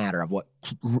heart of the matter of what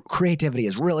creativity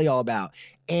is really all about,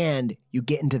 and you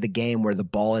get into the game where the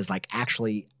ball is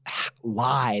actually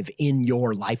live in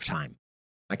your lifetime.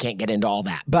 I can't get into all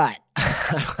that, but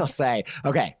I will say,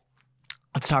 okay,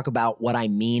 let's talk about what I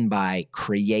mean by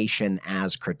creation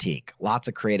as critique. Lots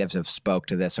of creatives have spoke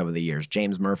to this over the years.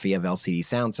 James Murphy of LCD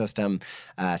Sound System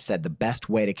said the best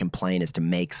way to complain is to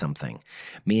make something,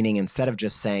 meaning instead of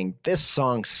just saying, this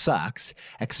song sucks,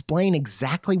 explain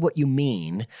exactly what you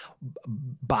mean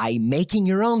by making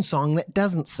your own song that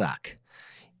doesn't suck.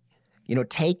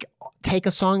 Take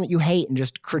a song that you hate and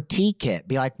just critique it.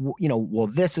 Be like, well,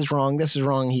 this is wrong. This is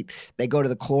wrong. They go to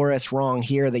the chorus wrong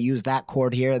here. They use that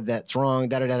chord here. That's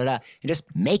wrong. And just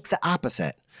make the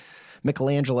opposite.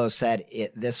 Michelangelo said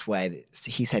it this way.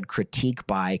 He said, critique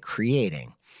by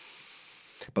creating.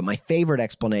 But my favorite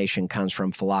explanation comes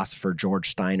from philosopher George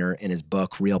Steiner in his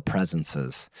book, Real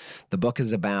Presences. The book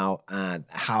is about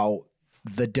how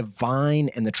the divine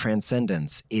and the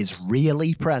transcendence is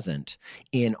really present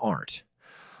in art.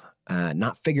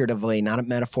 Not figuratively, not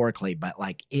metaphorically, but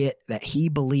that he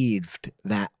believed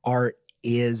that art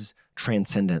is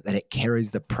transcendent, that it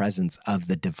carries the presence of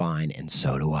the divine. And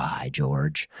so do I,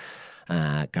 George.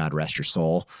 God rest your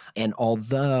soul. And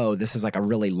although this is a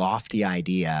really lofty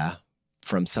idea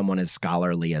from someone as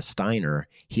scholarly as Steiner,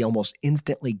 he almost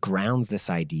instantly grounds this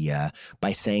idea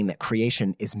by saying that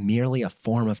creation is merely a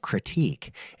form of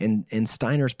critique. In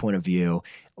Steiner's point of view,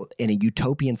 in a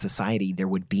utopian society, there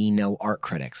would be no art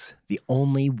critics. The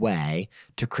only way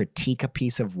to critique a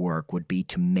piece of work would be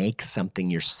to make something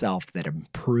yourself that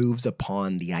improves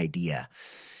upon the idea.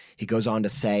 He goes on to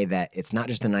say that it's not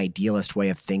just an idealist way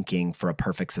of thinking for a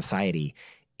perfect society.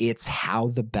 It's how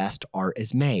the best art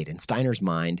is made. In Steiner's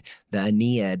mind, the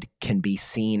Aeneid can be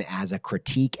seen as a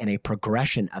critique and a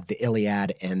progression of the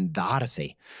Iliad and the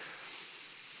Odyssey.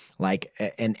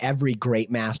 And every great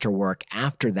masterwork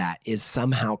after that is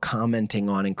somehow commenting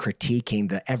on and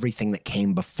critiquing everything that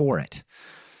came before it.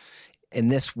 In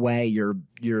this way, your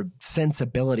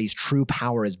sensibility's true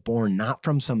power is born not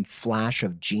from some flash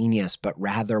of genius, but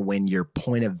rather when your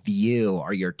point of view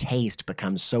or your taste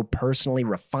becomes so personally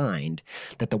refined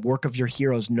that the work of your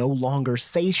heroes no longer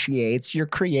satiates your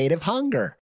creative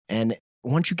hunger. And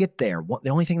once you get there, the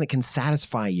only thing that can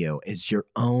satisfy you is your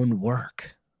own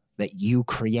work that you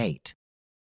create.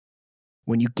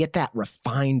 When you get that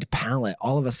refined palate,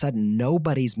 all of a sudden,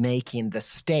 nobody's making the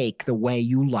steak the way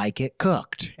you like it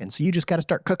cooked. And so you just got to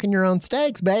start cooking your own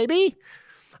steaks, baby.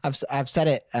 I've said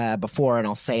it before, and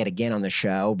I'll say it again on the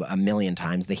show a million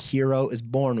times. The hero is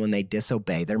born when they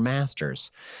disobey their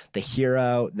masters. The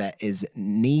hero that is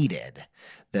needed,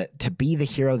 to be the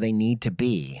hero they need to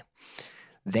be,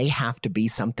 they have to be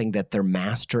something that their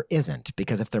master isn't.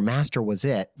 Because if their master was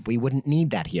it, we wouldn't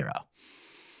need that hero.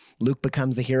 Luke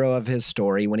becomes the hero of his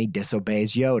story when he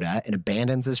disobeys Yoda and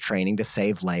abandons his training to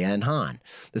save Leia and Han.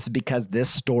 This is because this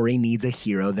story needs a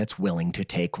hero that's willing to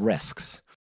take risks.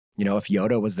 You know, if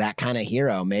Yoda was that kind of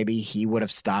hero, maybe he would have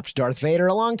stopped Darth Vader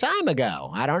a long time ago.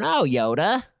 I don't know,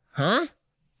 Yoda. Huh?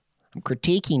 I'm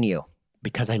critiquing you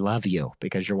because I love you,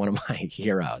 because you're one of my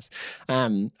heroes.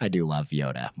 I do love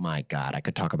Yoda. My God, I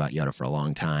could talk about Yoda for a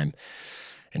long time.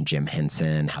 And Jim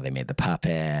Henson, how they made the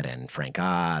puppet, and Frank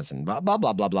Oz, and blah, blah,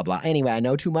 blah, blah, blah, blah. Anyway, I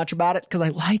know too much about it because I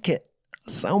like it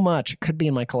so much. It could be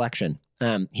in my collection.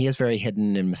 He is very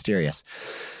hidden and mysterious.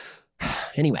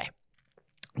 Anyway,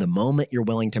 the moment you're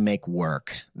willing to make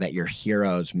work that your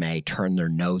heroes may turn their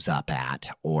nose up at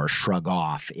or shrug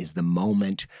off is the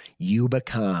moment you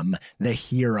become the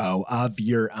hero of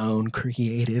your own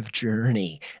creative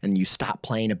journey, and you stop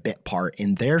playing a bit part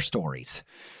in their stories.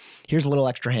 Here's a little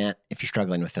extra hint if you're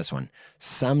struggling with this one.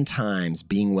 Sometimes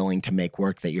being willing to make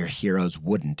work that your heroes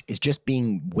wouldn't is just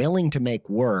being willing to make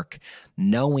work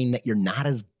knowing that you're not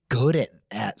as good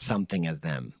at something as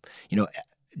them. You know,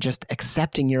 just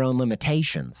accepting your own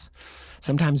limitations.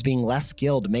 Sometimes being less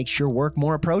skilled makes your work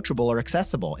more approachable or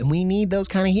accessible, and we need those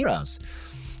kind of heroes.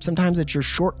 Sometimes it's your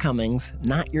shortcomings,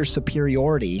 not your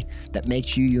superiority, that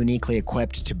makes you uniquely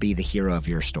equipped to be the hero of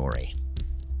your story.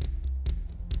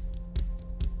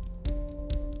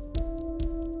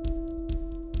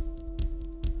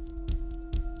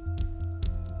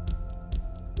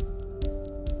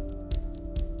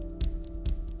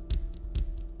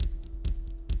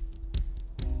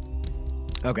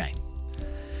 Okay.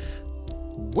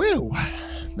 Woo!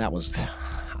 I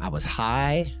was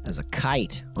high as a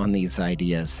kite on these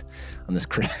ideas, on this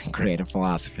creative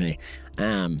philosophy.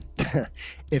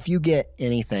 If you get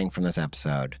anything from this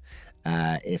episode,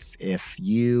 if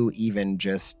you even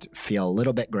just feel a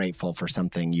little bit grateful for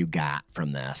something you got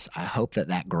from this, I hope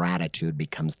that gratitude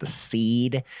becomes the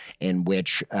seed in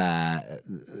which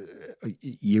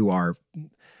you are,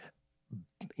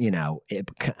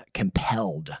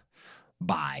 compelled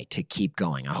to keep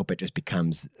going. I hope it just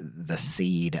becomes the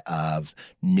seed of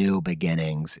new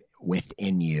beginnings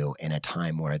within you in a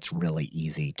time where it's really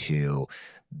easy to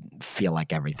feel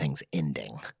like everything's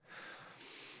ending.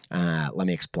 Let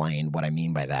me explain what I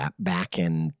mean by that. Back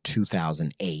in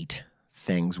 2008,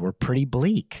 things were pretty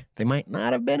bleak. They might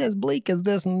not have been as bleak as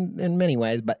this in many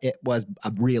ways, but it was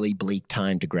a really bleak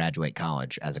time to graduate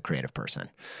college as a creative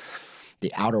person.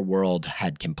 The outer world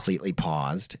had completely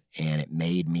paused, and it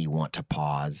made me want to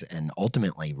pause. And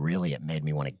ultimately, really, it made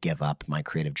me want to give up my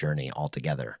creative journey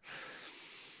altogether.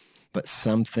 But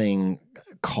something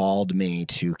called me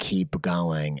to keep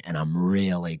going, and I'm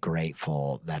really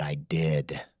grateful that I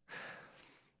did.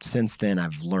 Since then,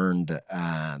 I've learned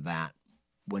that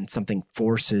when something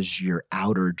forces your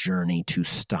outer journey to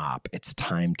stop, it's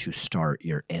time to start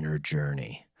your inner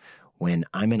journey. When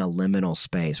I'm in a liminal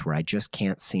space where I just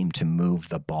can't seem to move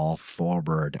the ball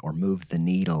forward or move the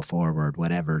needle forward,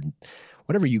 whatever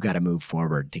you got to move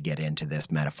forward to get into this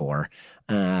metaphor,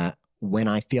 when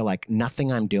I feel like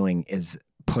nothing I'm doing is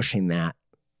pushing that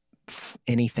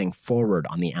anything forward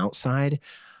on the outside,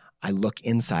 I look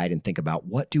inside and think about,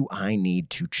 what do I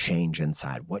need to change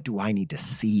inside? What do I need to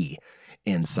see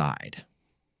inside?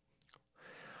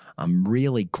 I'm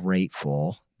really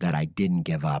grateful that I didn't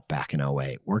give up back in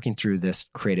 '08. Working through this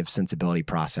creative sensibility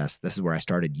process, this is where I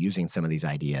started using some of these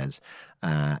ideas,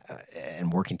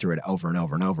 and working through it over and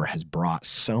over and over has brought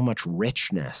so much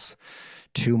richness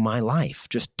to my life.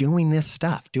 Just doing this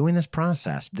stuff, doing this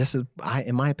process. This is,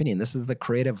 in my opinion, this is the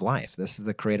creative life. This is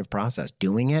the creative process.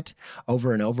 Doing it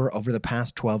over and over the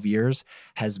past 12 years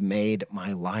has made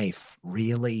my life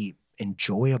really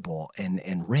enjoyable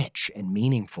and rich and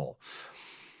meaningful.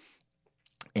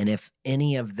 And if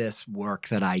any of this work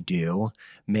that I do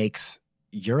makes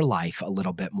your life a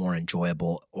little bit more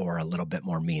enjoyable or a little bit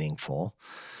more meaningful,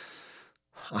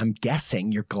 I'm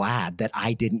guessing you're glad that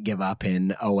I didn't give up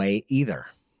in '08 either.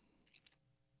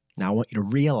 Now, I want you to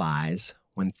realize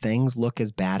when things look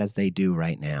as bad as they do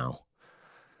right now,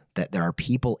 that there are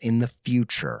people in the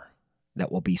future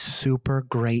that will be super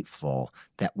grateful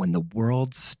that when the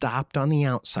world stopped on the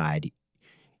outside,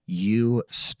 you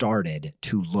started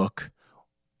to look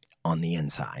on the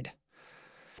inside.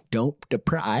 Don't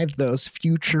deprive those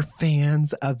future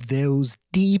fans of those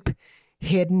deep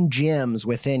hidden gems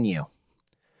within you.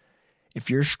 If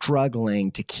you're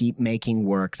struggling to keep making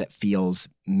work that feels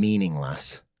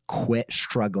meaningless, quit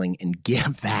struggling and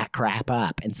give that crap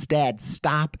up. Instead,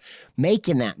 stop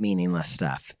making that meaningless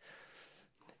stuff.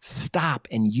 Stop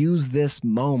and use this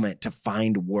moment to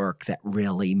find work that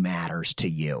really matters to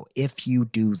you. If you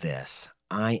do this,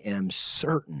 I am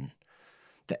certain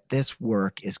that this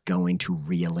work is going to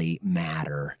really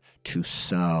matter to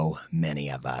so many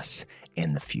of us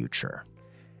in the future.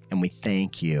 And we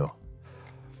thank you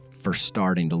for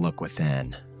starting to look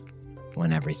within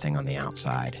when everything on the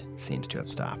outside seems to have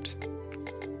stopped.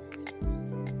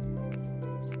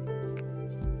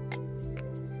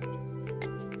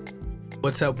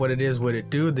 What's up, what it is, what it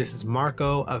do? This is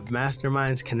Marco of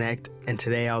Masterminds Connect, and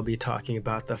today I'll be talking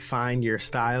about the Find Your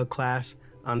Style class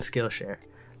on Skillshare.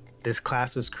 This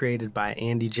class was created by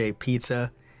Andy J.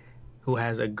 Pizza, who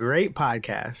has a great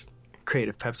podcast,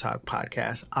 Creative Pep Talk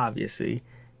podcast, obviously.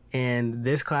 And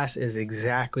this class is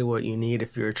exactly what you need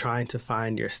if you're trying to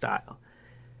find your style.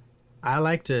 I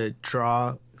like to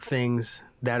draw things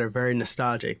that are very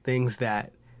nostalgic, things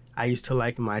that I used to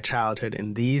like in my childhood.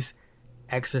 And these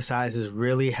exercises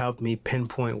really helped me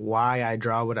pinpoint why I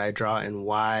draw what I draw and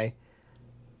why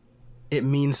it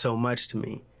means so much to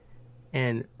me.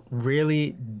 And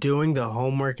really doing the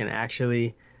homework and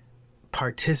actually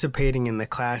participating in the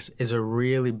class is a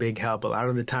really big help. A lot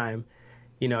of the time,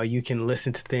 you can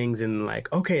listen to things and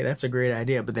like, okay, that's a great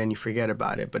idea, but then you forget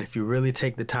about it. But if you really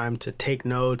take the time to take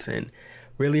notes and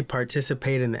really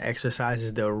participate in the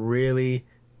exercises, they'll really,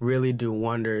 really do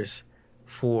wonders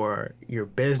for your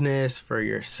business, for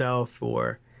yourself,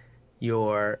 for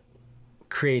your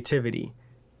creativity.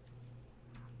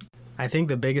 I think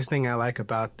the biggest thing I like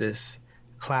about this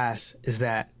class is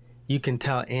that you can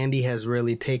tell Andy has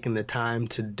really taken the time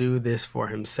to do this for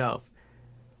himself.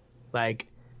 Like,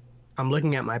 I'm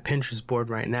looking at my Pinterest board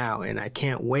right now and I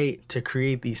can't wait to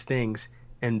create these things,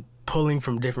 and pulling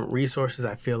from different resources,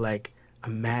 I feel like a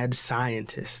mad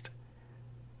scientist.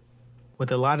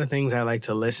 With a lot of things, I like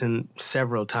to listen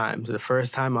several times. The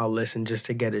first time I'll listen just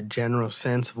to get a general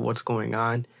sense of what's going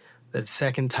on. The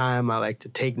second time I like to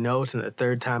take notes, and the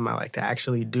third time I like to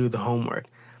actually do the homework.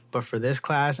 But for this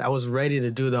class, I was ready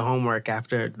to do the homework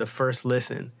after the first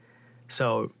listen.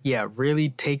 So yeah, really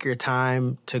take your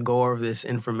time to go over this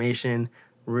information,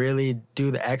 really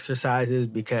do the exercises,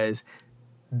 because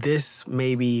this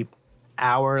maybe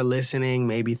hour listening,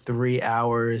 maybe 3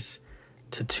 hours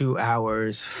to 2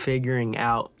 hours figuring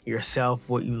out yourself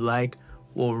what you like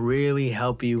will really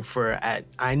help you for at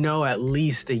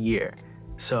least a year.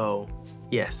 So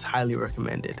yes, highly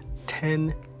recommended.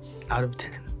 10 out of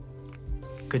 10.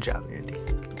 Good job, Andy.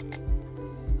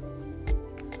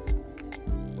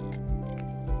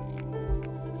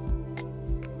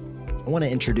 I want to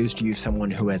introduce to you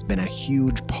someone who has been a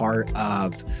huge part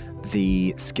of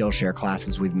the Skillshare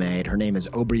classes we've made. Her name is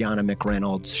Obriana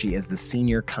McReynolds. She is the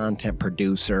senior content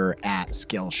producer at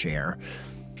Skillshare.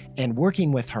 And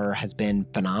working with her has been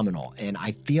phenomenal. And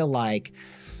I feel like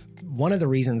one of the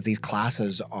reasons these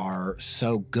classes are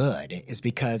so good is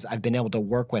because I've been able to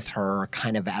work with her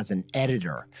kind of as an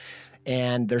editor.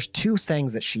 And there's two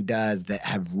things that she does that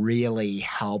have really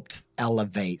helped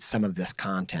elevate some of this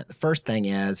content. The first thing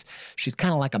is she's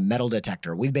kind of like a metal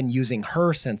detector. We've been using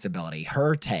her sensibility,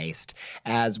 her taste,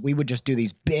 as we would just do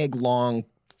these big, long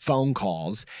phone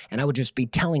calls, and I would just be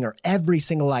telling her every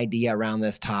single idea around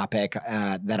this topic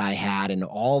that I had, and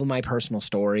all of my personal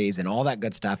stories and all that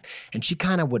good stuff. And she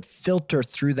kind of would filter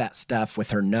through that stuff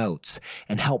with her notes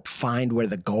and help find where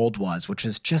the gold was, which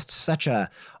is just such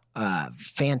a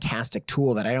fantastic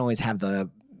tool that I don't always have the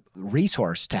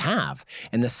resource to have.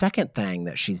 And the second thing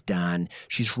that she's done,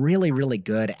 she's really, really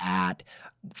good at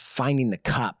finding the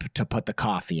cup to put the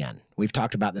coffee in. We've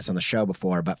talked about this on the show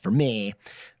before, but for me,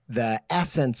 the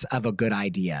essence of a good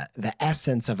idea, the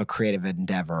essence of a creative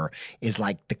endeavor is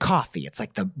like the coffee. It's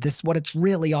like this what it's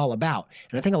really all about.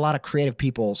 And I think a lot of creative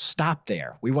people stop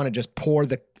there. We want to just pour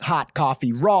the hot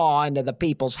coffee raw into the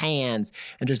people's hands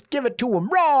and just give it to them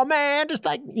raw, man. Just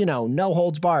like, no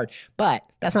holds barred. But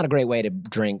that's not a great way to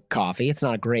drink coffee. It's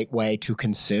not a great way to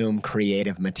consume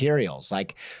creative materials.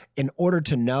 Like, in order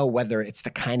to know whether it's the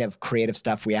kind of creative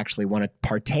stuff we actually want to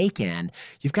partake in,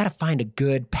 you've got to find a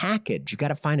good package. You've got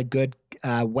to find a good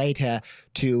way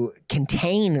to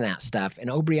contain that stuff.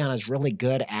 And Obriana's really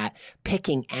good at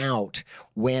picking out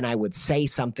when I would say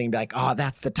something like, oh,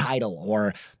 that's the title,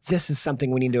 or this is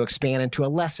something we need to expand into a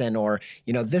lesson, or,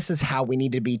 this is how we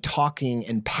need to be talking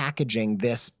and packaging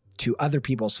this to other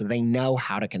people so they know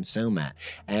how to consume it.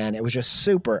 And it was just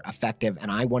super effective. And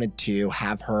I wanted to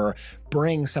have her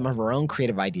bring some of her own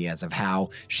creative ideas of how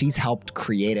she's helped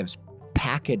creatives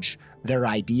package their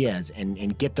ideas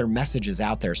and get their messages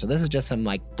out there. So this is just some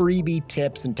like freebie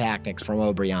tips and tactics from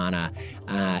Obriana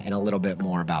and a little bit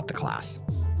more about the class.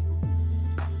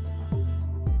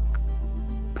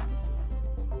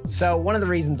 So one of the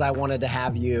reasons I wanted to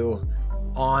have you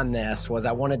on this was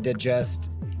I wanted to just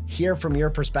hear from your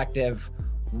perspective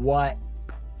what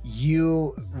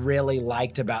you really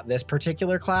liked about this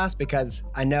particular class, because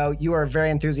I know you were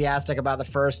very enthusiastic about the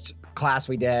first class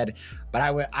we did,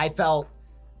 but I felt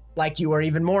like you were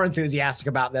even more enthusiastic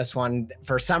about this one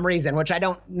for some reason, which I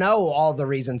don't know all the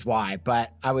reasons why,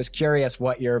 but I was curious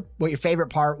what your favorite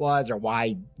part was or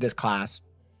why this class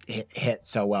hit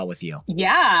so well with you.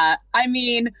 Yeah, I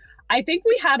mean, I think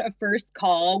we had a first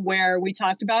call where we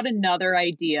talked about another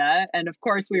idea, and of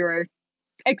course we were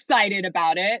excited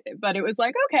about it, but it was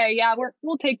like, okay, yeah,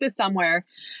 we'll take this somewhere.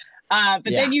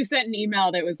 Then you sent an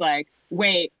email that was like,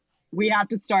 wait, we have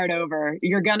to start over.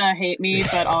 You're gonna hate me,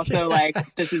 but also like,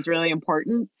 this is really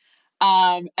important.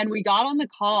 And we got on the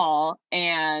call,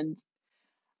 and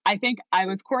I think I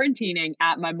was quarantining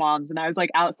at my mom's, and I was like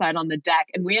outside on the deck,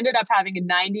 and we ended up having a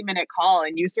 90-minute call,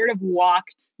 and you sort of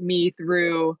walked me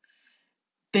through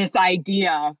this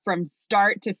idea from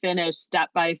start to finish, step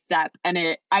by step.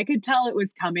 And I could tell it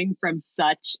was coming from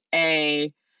such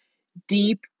a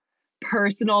deep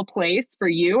personal place for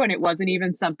you. And it wasn't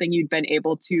even something you'd been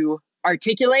able to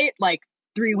articulate like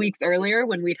 3 weeks earlier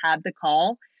when we'd had the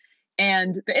call.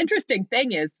 And the interesting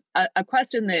thing is a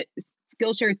question that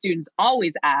Skillshare students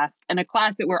always ask, and a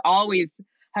class that we're always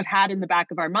have had in the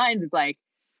back of our minds, is like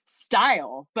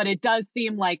style. But it does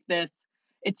seem like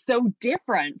it's so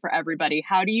different for everybody.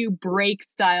 How do you break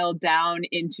style down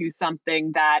into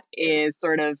something that is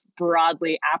sort of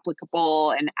broadly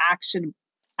applicable and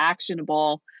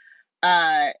actionable?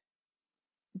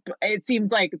 It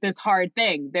seems like this hard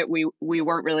thing that we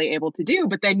weren't really able to do.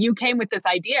 But then you came with this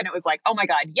idea, and it was like, oh my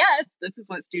God, yes, this is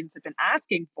what students have been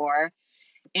asking for.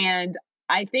 And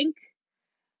I think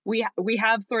we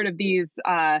have sort of these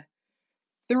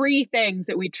three things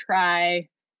that we try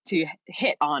to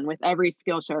hit on with every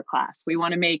Skillshare class. We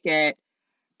want to make it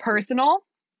personal,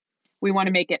 we want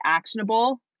to make it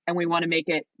actionable, and we want to make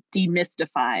it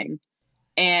demystifying.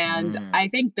 And I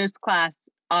think this class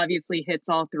obviously hits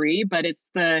all three, but it's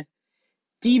the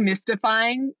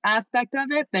demystifying aspect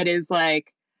of it that is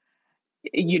like,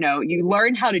 you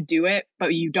learn how to do it,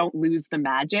 but you don't lose the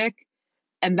magic.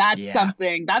 And that's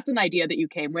that's an idea that you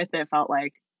came with that felt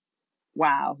like,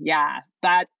 wow, yeah,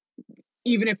 that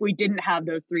even if we didn't have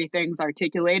those three things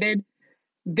articulated,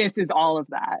 this is all of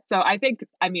that. So I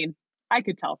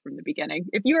could tell from the beginning.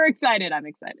 If you were excited, I'm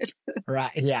excited.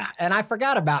 Right. Yeah. And I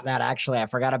forgot about that, actually. I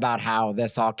forgot about how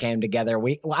this all came together.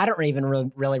 I don't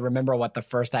even really remember what the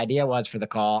first idea was for the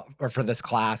call or for this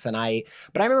class. But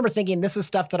I remember thinking, this is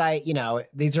stuff that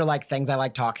these are like things I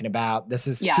like talking about. This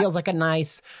feels like a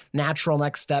nice, natural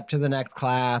next step to the next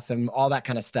class and all that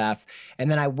kind of stuff.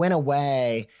 And then I went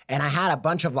away and I had a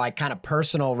bunch of like kind of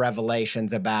personal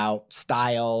revelations about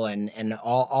style and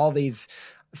all these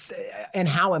and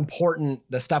how important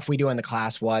the stuff we do in the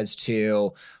class was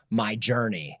to my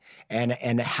journey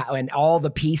and all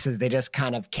the pieces, they just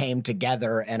kind of came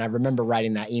together. And I remember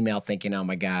writing that email thinking, oh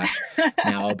my gosh,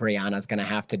 now Brianna's going to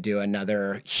have to do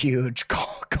another huge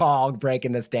call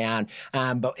breaking this down.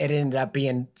 But it ended up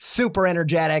being super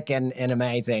energetic and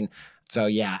amazing. So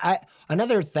yeah,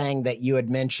 another thing that you had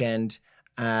mentioned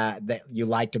that you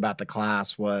liked about the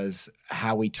class was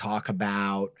how we talk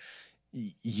about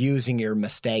using your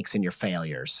mistakes and your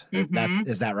failures.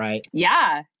 Is that right?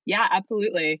 Yeah,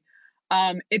 absolutely.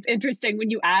 It's interesting when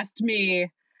you asked me,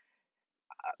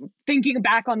 thinking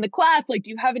back on the class, like,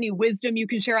 do you have any wisdom you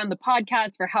can share on the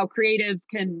podcast for how creatives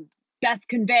can best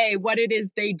convey what it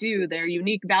is they do, their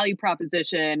unique value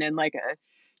proposition, and like a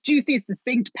juicy,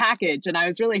 succinct package? And I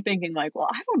was really thinking, like, well,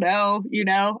 I don't know,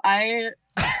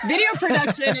 video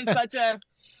production is such a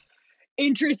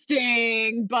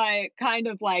interesting but kind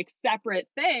of like separate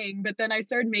thing. But then I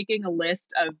started making a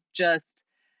list of just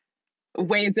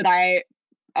ways that I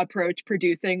approach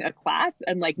producing a class,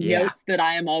 and like notes that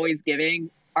I am always giving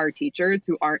our teachers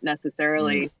who aren't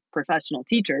necessarily professional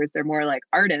teachers. They're more like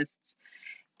artists.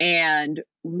 And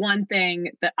one thing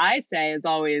that I say is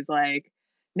always like,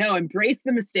 no, embrace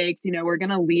the mistakes. We're going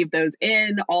to leave those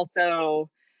in. Also,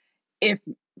 if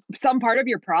some part of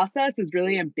your process is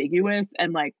really ambiguous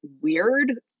and like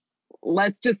weird,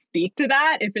 let's just speak to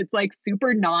that. If it's like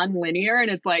super non-linear and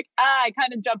it's like, I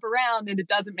kind of jump around and it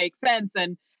doesn't make sense,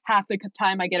 and half the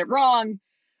time I get it wrong,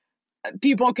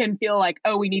 people can feel like,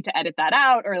 oh, we need to edit that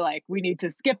out, or like we need to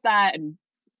skip that and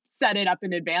set it up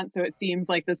in advance so it seems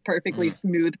like this perfectly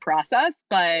smooth process.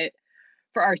 But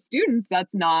for our students,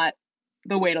 that's not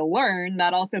the way to learn.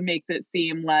 That also makes it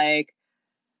seem like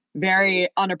very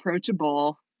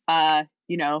unapproachable.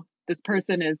 This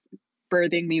person is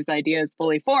birthing these ideas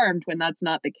fully formed, when that's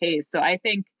not the case. So I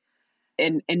think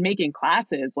in making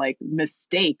classes, like,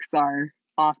 mistakes are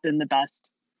often the best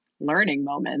learning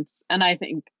moments. And I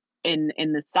think in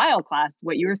the style class,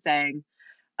 what you were saying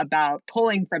about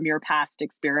pulling from your past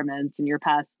experiments and your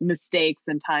past mistakes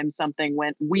and times something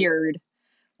went weird,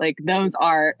 like, those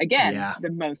are, again, the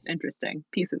most interesting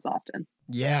pieces often.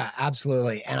 Yeah,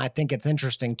 absolutely. And I think it's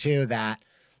interesting too that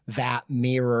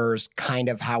mirrors kind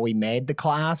of how we made the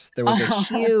class. There was a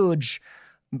huge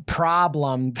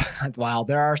problem. Well,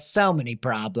 there are so many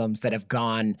problems that have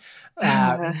gone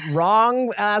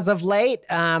wrong as of late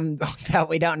that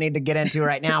we don't need to get into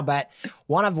right now. But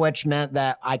one of which meant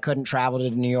that I couldn't travel to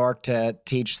New York to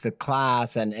teach the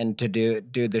class and to do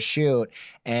the shoot.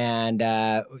 And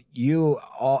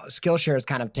Skillshare has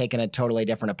kind of taken a totally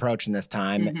different approach in this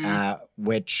time.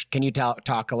 Which, can you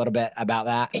talk a little bit about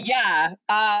that? Yeah.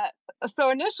 So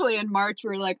initially in March, we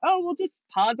were like, oh, we'll just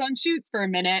pause on shoots for a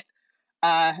minute.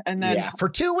 And then for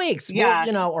 2 weeks,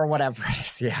 or whatever it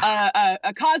is.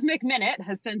 A cosmic minute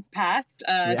has since passed.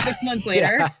 6 months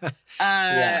later,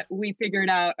 we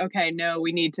figured out, okay, no,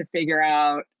 we need to figure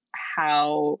out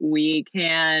how we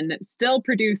can still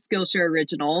produce Skillshare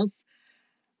originals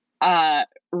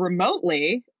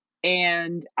remotely.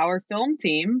 And our film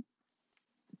team,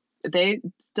 they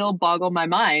still boggle my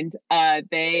mind.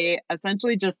 They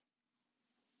essentially just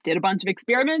did a bunch of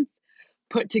experiments,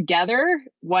 put together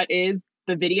what is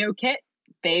the video kit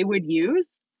they would use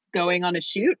going on a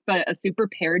shoot, but a super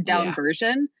pared down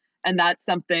version. And that's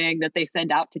something that they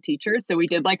send out to teachers. So we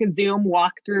did like a Zoom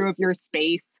walkthrough of your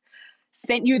space,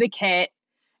 sent you the kit,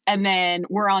 and then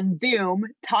we're on Zoom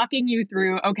talking you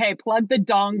through, okay, plug the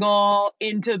dongle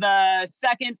into the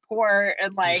second port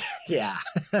and like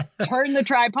turn the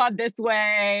tripod this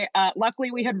way.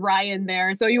 Luckily, we had Ryan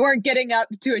there, so you weren't getting up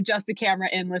to adjust the camera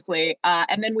endlessly.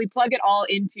 And then we plug it all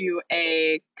into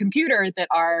a computer that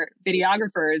our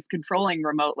videographer is controlling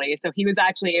remotely. So he was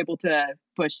actually able to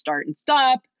push start and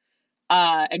stop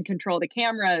and control the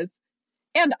cameras.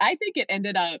 And I think it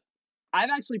ended up, I've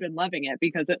actually been loving it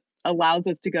because it allows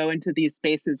us to go into these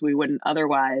spaces we wouldn't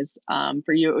otherwise.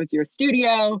 For you, it was your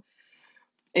studio.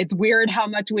 It's weird how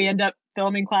much we end up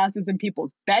filming classes in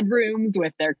people's bedrooms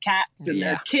with their cats and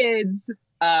their kids.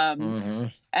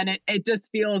 And it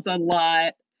just feels a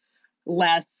lot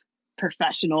less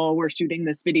professional. We're shooting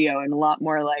this video and a lot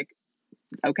more like,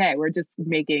 okay, we're just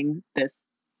making this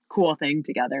cool thing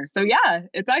together. So yeah,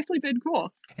 it's actually been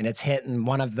cool. And it's hitting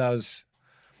one of those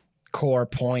core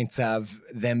points of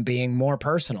them being more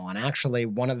personal. And actually,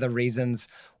 one of the reasons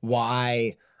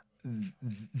why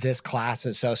this class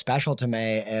is so special to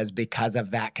me is because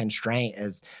of that constraint,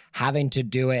 is having to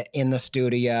do it in the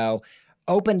studio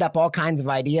opened up all kinds of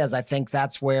ideas. I think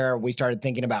that's where we started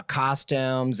thinking about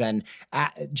costumes and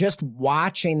just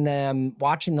watching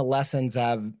the lessons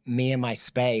of me and my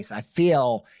space.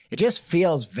 It just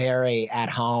feels very at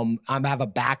home. I have a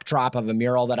backdrop of a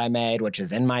mural that I made, which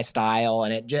is in my style.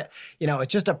 And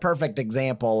it's just a perfect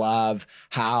example of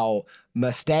how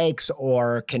mistakes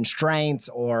or constraints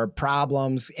or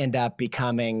problems end up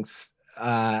becoming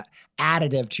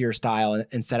additive to your style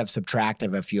instead of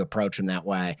subtractive if you approach them that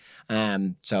way.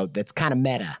 So that's kind of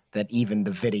meta that even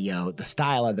the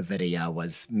style of the video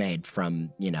was made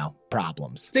from,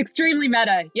 problems. It's extremely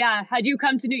meta. Yeah. Had you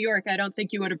come to New York, I don't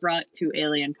think you would have brought 2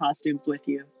 alien costumes with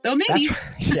you. Though maybe.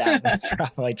 That's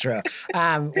probably true.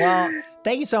 Well,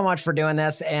 thank you so much for doing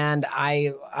this. And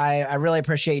I really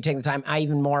appreciate you taking the time. I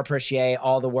even more appreciate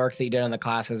all the work that you did on the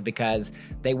classes because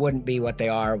they wouldn't be what they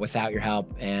are without your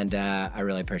help. And I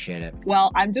really appreciate it.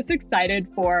 Well, I'm just excited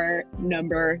for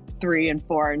number 3 and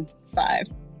 4 and 5.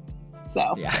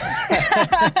 So yeah,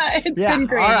 it's been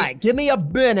great. All right, give me a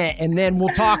minute and then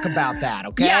we'll talk about that.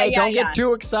 Okay, don't get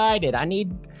too excited. I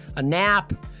need a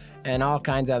nap and all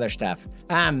kinds of other stuff.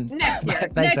 Next year.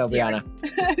 Thanks, Obiana.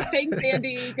 Thanks,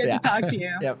 Andy. Good to talk to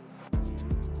you. Yep.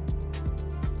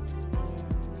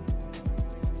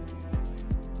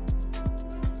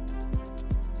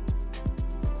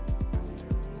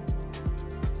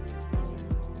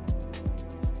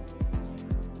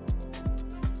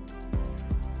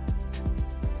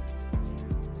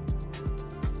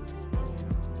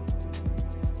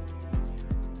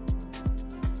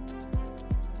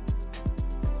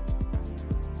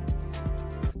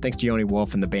 Thanks to Yoni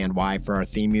Wolf and the band Y for our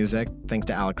theme music. Thanks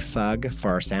to Alex Sugg for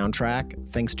our soundtrack.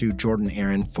 Thanks to Jordan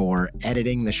Aaron for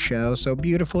editing the show so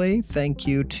beautifully. Thank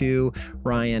you to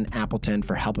Ryan Appleton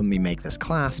for helping me make this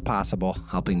class possible,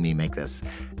 helping me make this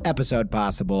episode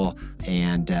possible,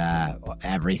 and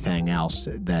everything else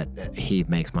that he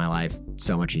makes my life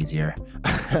so much easier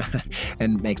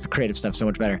and makes the creative stuff so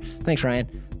much better. Thanks,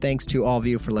 Ryan. Thanks to all of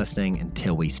you for listening.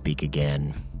 Until we speak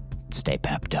again, stay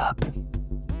pepped up.